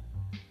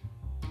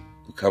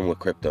come with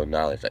crypto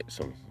knowledge. Like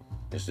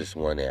there's this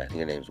one there, I think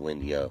her name's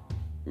Wendy O.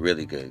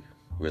 Really good,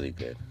 really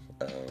good.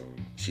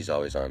 She's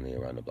always on the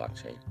Around the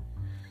Blockchain.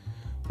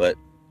 But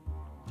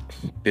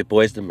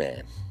BitBoy's the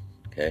man,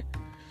 okay?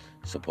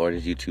 Support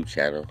his YouTube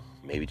channel.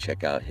 Maybe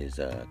check out his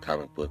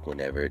comic book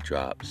whenever it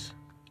drops.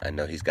 I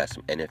know he's got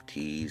some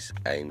NFTs.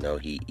 I know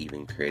he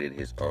even created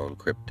his own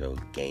crypto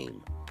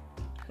game.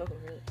 Oh,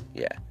 really?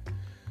 Yeah.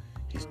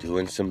 He's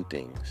doing some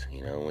things,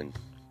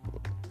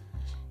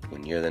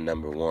 when you're the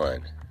number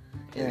one.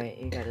 Right,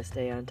 you gotta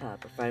stay on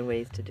top or find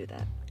ways to do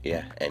that.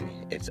 Yeah, and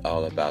it's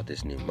all about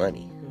this new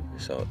money.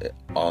 So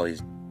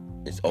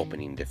it's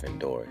opening different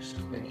doors,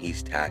 and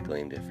he's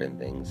tackling different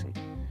things. And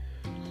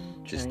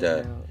just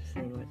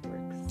seeing what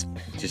works.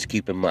 Just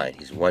keep in mind,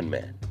 he's one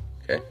man,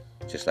 okay?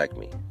 Just like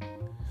me,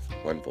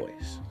 one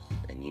voice,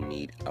 and you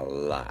need a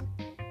lot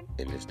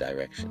in this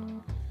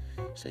direction,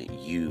 so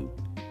you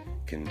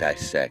can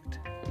dissect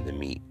the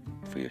meat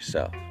for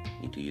yourself.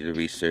 You do the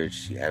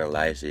research, you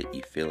analyze it,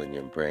 you feel in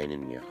your brain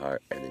and in your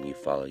heart, and then you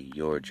follow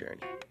your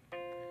journey.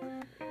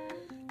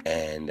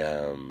 And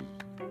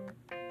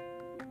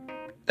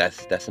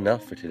that's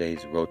enough for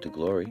today's Road to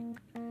Glory.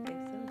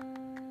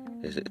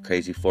 There's a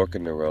crazy fork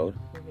in the road,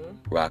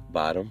 rock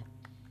bottom.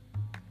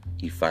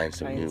 He finds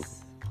some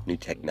new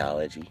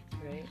technology,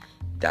 right,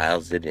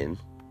 dials it in,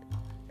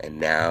 and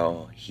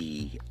now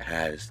he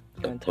has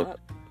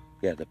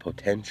the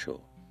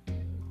potential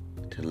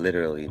to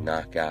literally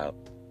knock out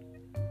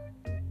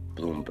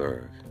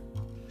Bloomberg,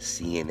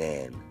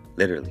 CNN.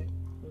 Literally,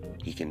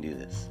 he can do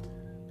this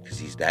because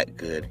he's that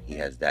good. He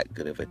has that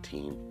good of a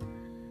team.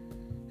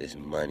 This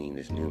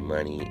new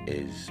money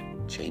is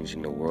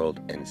changing the world,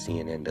 and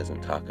CNN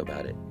doesn't talk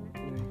about it.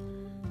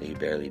 They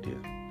barely do.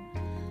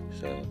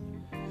 So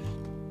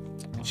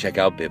check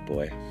out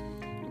BitBoy.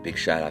 Big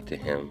shout out to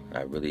him.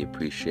 I really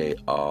appreciate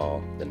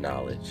all the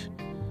knowledge,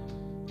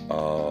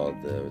 all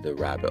the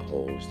rabbit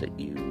holes that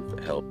you've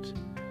helped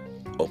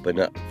open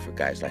up for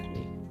guys like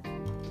me.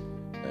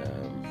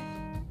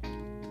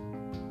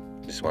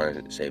 Just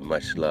wanted to say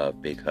much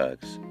love, big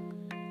hugs.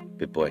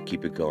 BitBoy,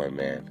 keep it going,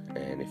 man.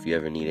 And if you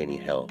ever need any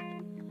help,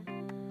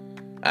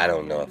 I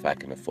don't know if I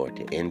can afford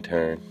to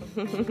intern.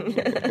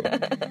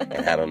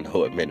 And I don't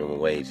know what minimum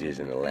wage is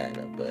in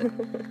Atlanta,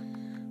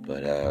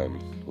 but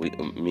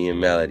me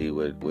and Melody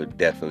would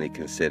definitely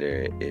consider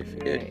it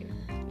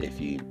if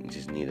you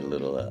just need a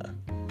little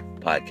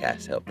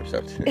podcast help or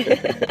something.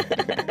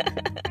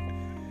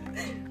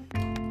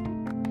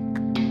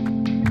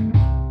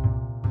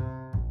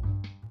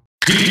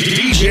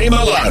 DJ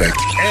Melodic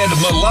and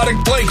Melodic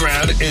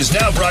Playground is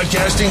now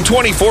broadcasting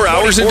 24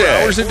 hours a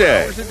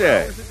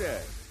day.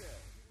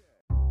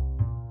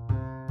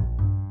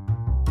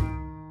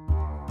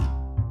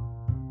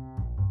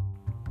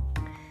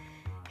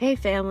 Hey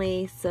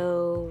family,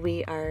 so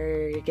we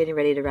are getting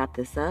ready to wrap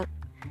this up.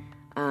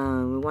 We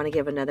want to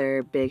give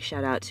another big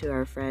shout out to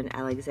our friend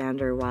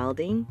Alexander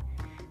Wilding,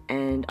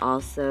 and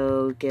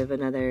also give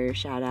another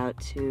shout out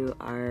to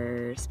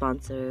our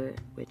sponsor,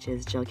 which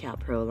is Gelcat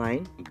Pro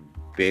Line.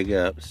 Big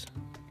ups.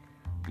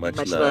 Much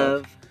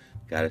love.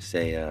 Gotta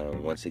say,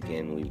 once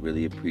again, we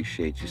really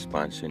appreciate you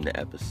sponsoring the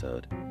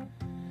episode.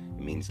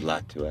 It means a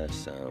lot to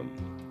us.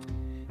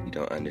 You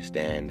don't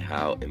understand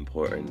how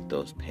important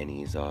those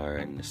pennies are,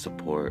 and the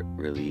support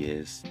really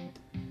is.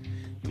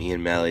 Me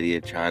and Melody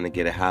are trying to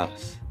get a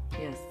house.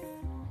 Yes.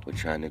 We're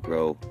trying to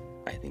grow,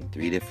 I think,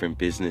 3 different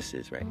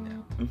businesses right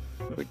now.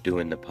 We're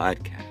doing the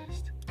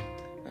podcast.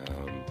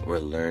 We're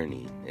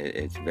learning.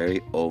 It's very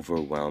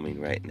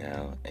overwhelming right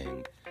now,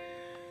 and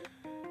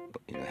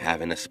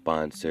having a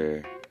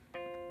sponsor,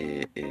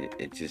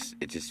 it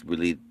just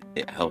really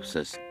helps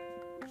us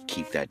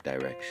keep that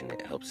direction.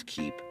 It helps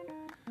keep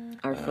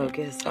our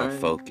focus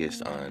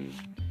on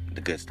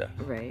the good stuff.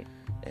 Right.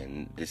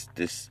 And this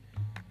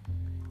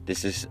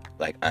is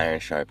like iron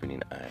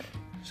sharpening iron.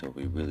 So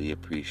we really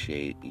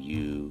appreciate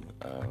you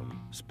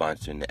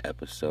sponsoring the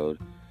episode,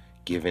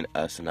 giving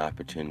us an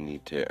opportunity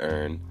to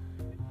earn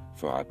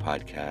for our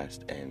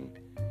podcast,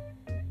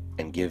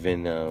 and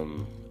giving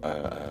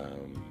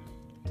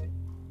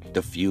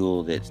the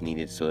fuel that's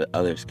needed so that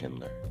others can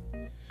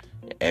learn.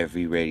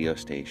 Every radio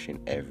station,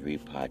 every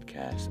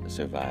podcast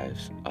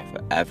survives off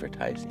of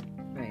advertising.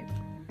 Right.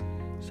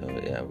 So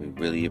yeah, we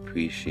really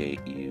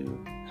appreciate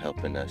you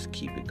helping us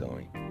keep it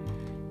going.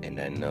 And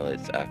I know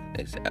it's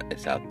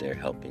out there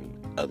helping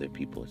other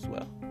people as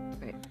well.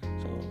 Right.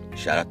 So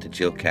shout out to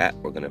Jill Cat.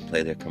 We're going to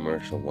play their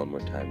commercial one more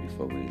time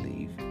before we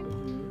leave.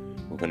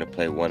 We're going to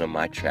play one of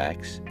my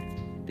tracks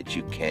that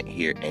you can't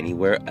hear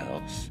anywhere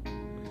else.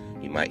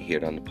 You might hear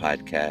it on the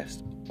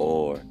podcast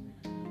or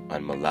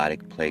on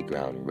Melodic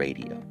Playground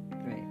Radio.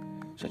 Right.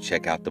 So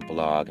check out the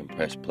blog and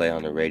press play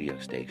on the radio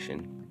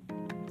station.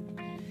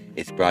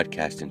 It's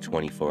broadcasting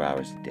 24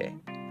 hours a day.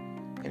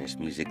 And it's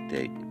music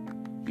that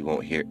you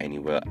won't hear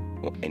anywhere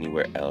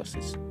else.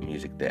 It's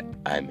music that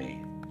I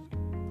made.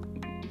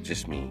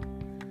 Just me.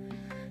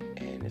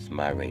 And it's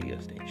my radio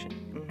station.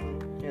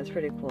 Mm-hmm. Yeah, it's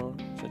pretty cool.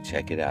 So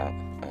check it out.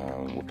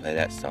 We'll play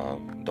that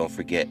song. Don't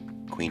forget,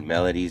 Queen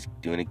Melody's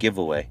doing a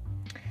giveaway.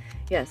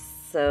 Yes,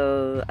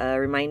 so a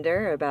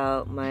reminder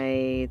about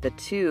the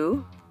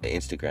two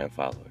Instagram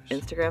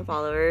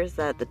followers.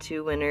 That the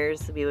two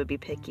winners we would be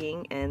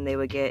picking, and they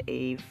would get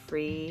a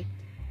free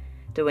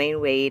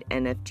Dwayne Wade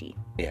NFT.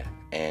 Yeah,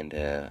 and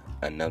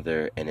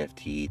another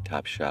NFT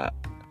Top Shot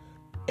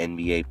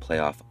NBA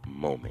playoff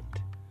moment.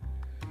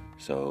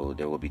 So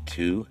there will be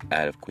 2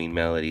 out of Queen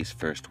Melody's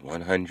first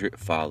 100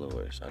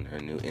 followers on her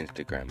new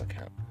Instagram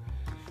account.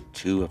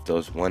 2 of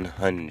those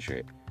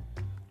 100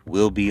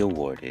 will be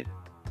awarded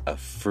a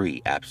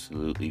free,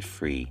 absolutely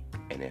free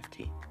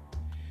NFT.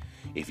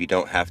 If you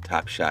don't have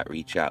Top Shot,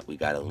 reach out. We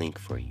got a link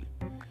for you.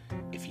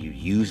 If you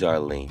use our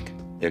link,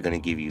 they're going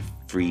to give you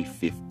free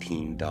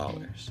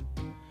 $15.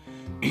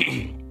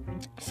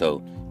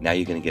 So now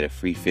you're going to get a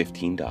free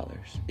 $15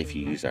 if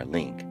you use our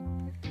link.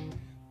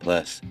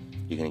 Plus,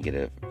 you're going to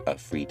get a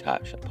free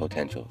Top Shot,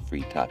 potential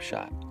free Top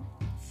Shot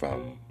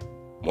from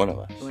one of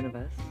us. One of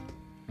us.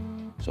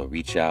 So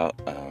reach out.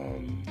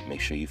 Make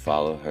sure you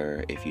follow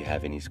her. If you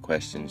have any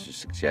questions or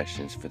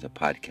suggestions for the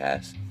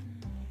podcast,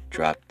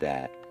 drop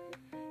that.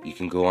 You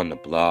can go on the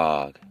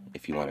blog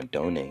if you want to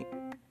donate.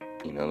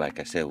 You know, like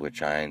I said, we're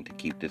trying to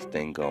keep this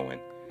thing going.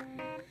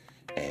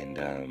 And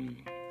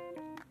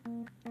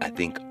I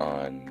think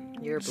on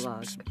your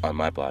blog, on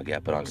my blog, yeah,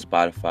 but on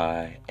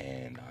Spotify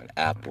and on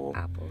Apple,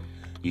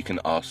 you can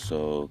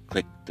also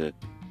click the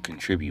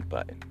contribute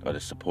button or the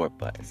support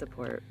button.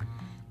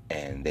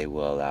 And they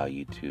will allow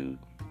you to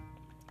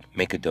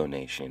make a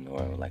donation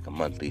or like a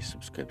monthly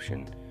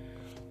subscription.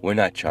 We're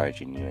not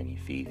charging you any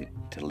fee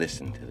to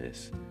listen to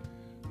this.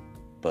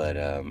 But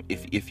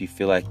if you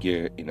feel like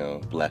you're,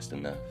 blessed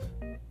enough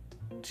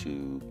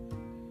to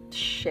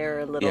share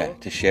a little. Yeah,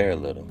 to share a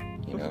little,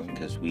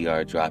 because we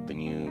are dropping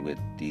you with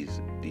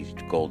these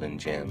golden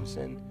gems,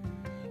 and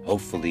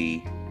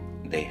hopefully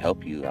they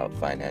help you out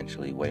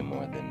financially way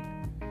more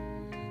than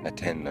a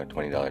 $10 or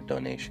 $20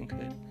 donation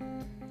could.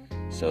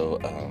 So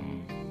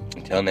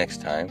until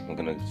next time, we're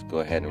going to go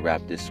ahead and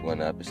wrap this one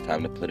up. It's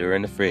time to put her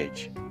in the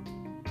fridge.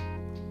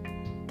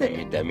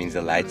 That means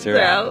the lights are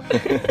out.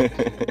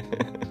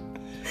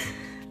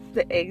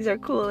 The eggs are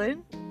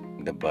cooling.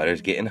 The butter's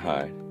getting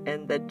hard.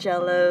 And the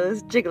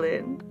jello's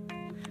jiggling.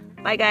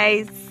 Bye,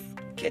 guys.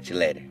 Catch you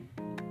later.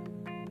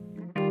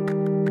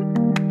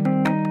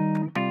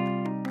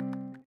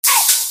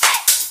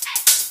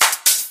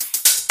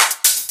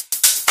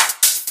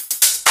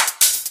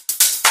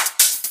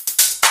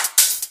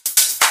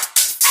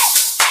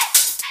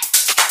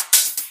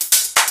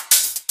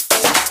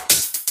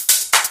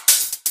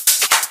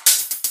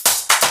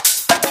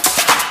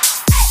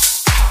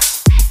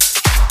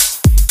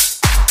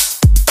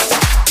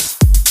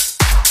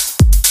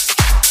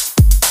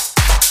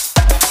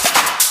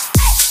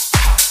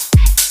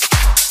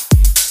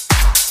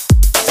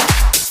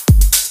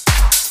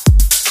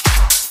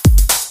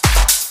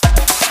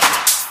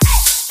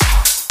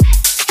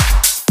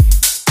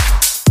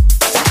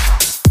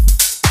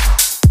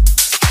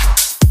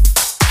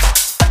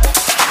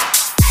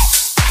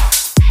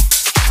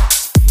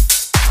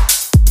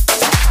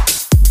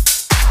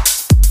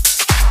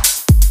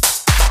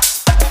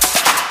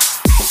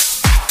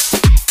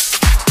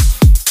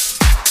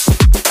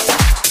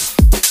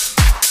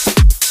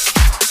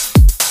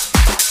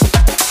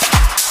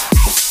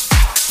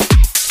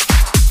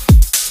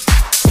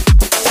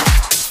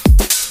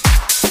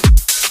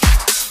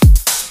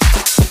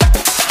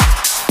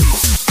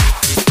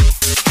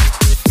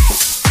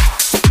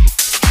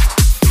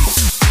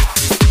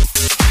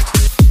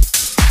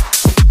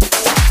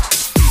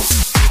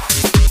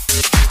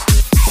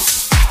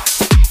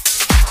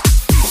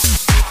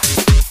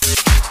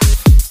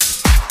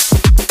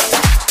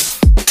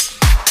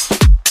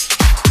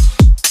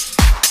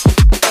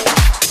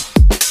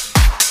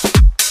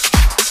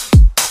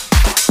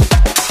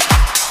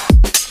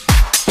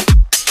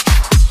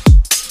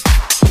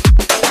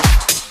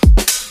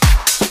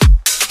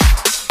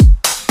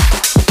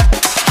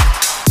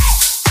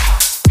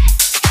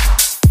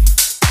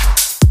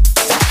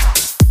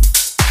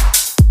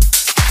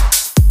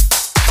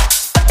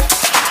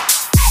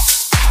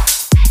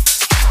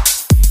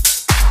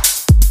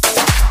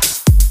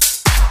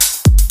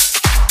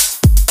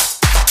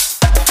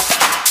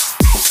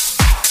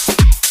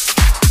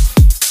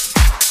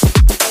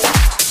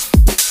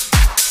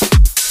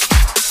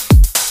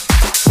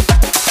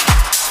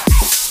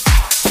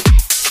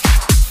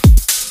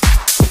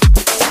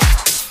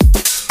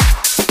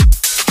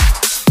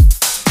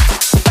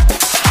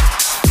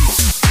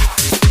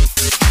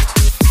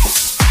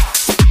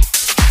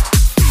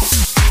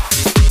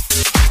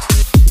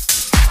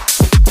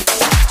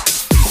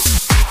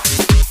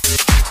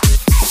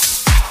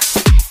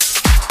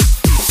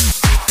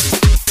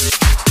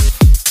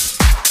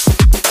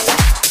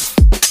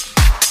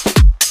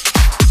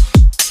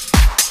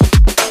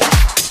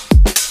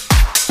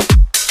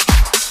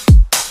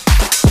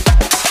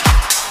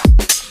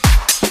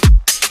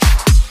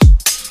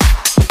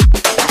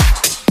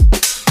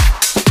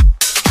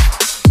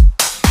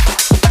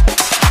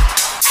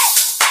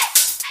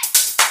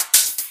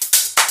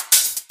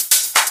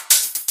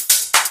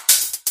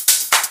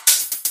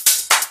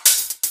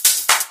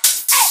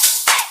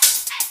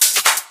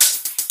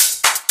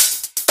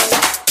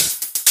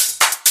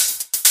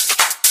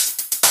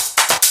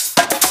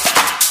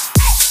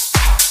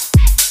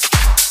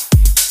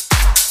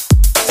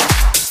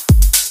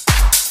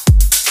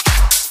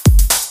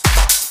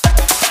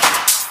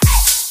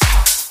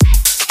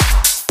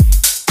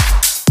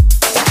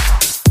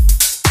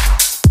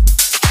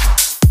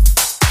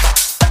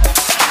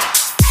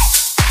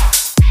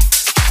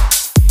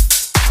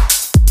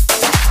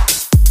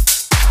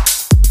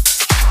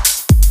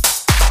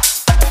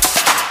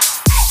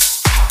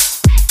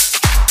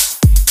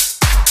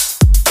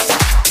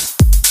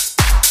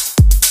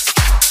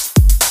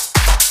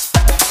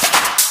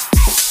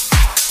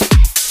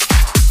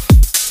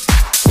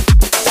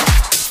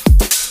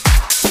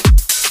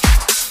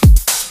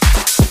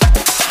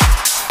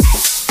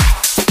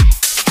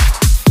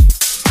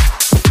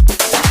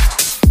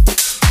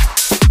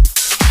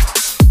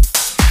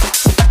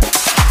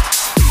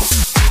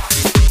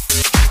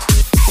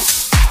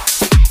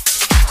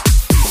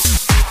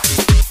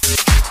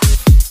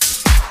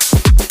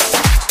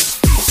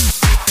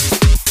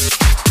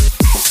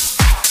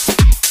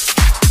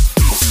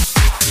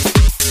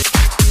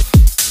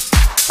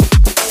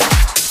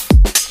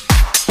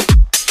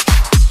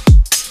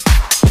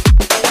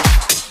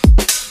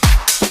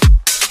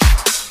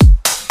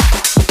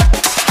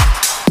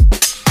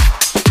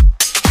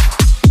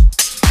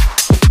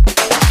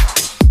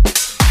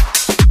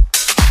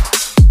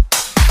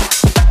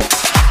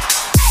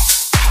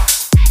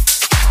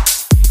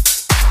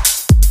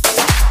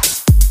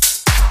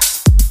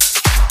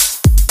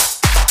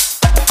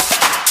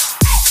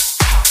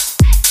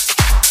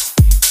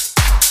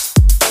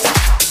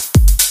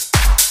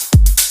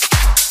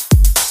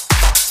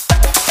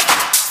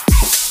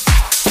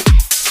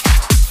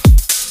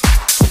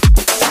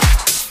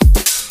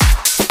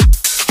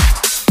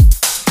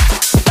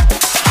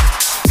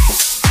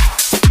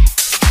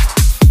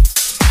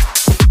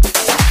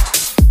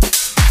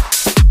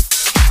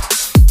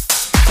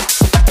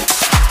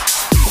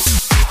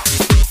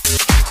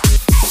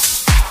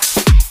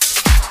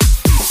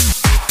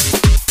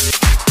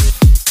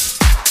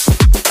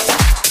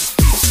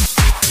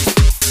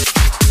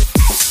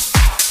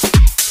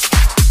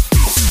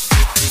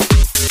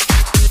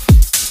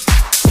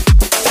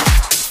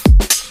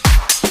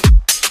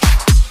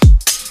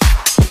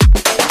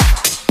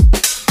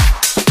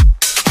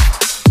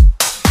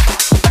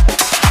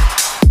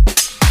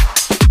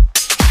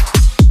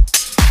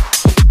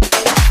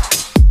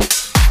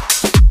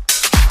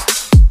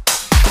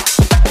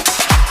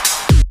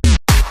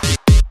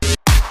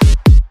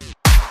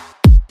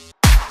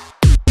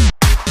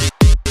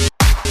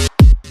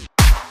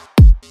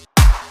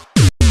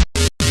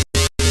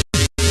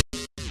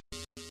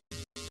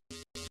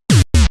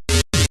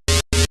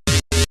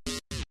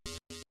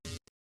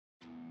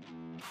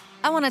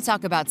 want to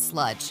talk about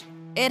sludge.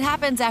 It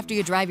happens after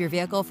you drive your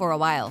vehicle for a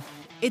while.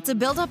 It's a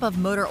buildup of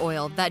motor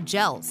oil that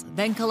gels,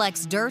 then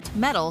collects dirt,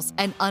 metals,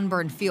 and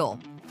unburned fuel.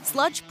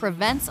 Sludge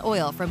prevents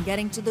oil from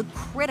getting to the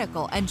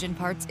critical engine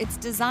parts it's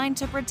designed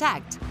to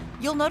protect.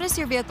 You'll notice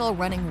your vehicle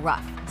running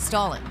rough,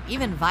 stalling,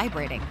 even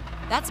vibrating.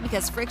 That's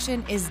because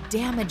friction is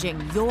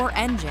damaging your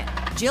engine.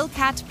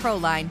 Jilcat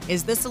ProLine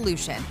is the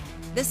solution.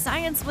 The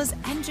science was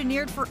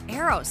engineered for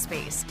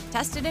aerospace,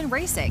 tested in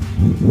racing,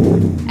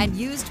 and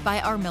used by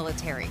our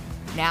military.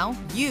 Now,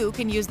 you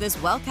can use this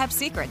well-kept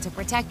secret to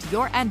protect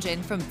your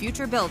engine from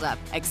future buildup,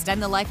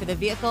 extend the life of the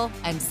vehicle,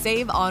 and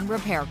save on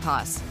repair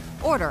costs.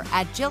 Order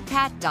at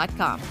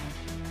jilcat.com.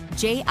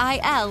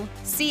 JILCAT.com.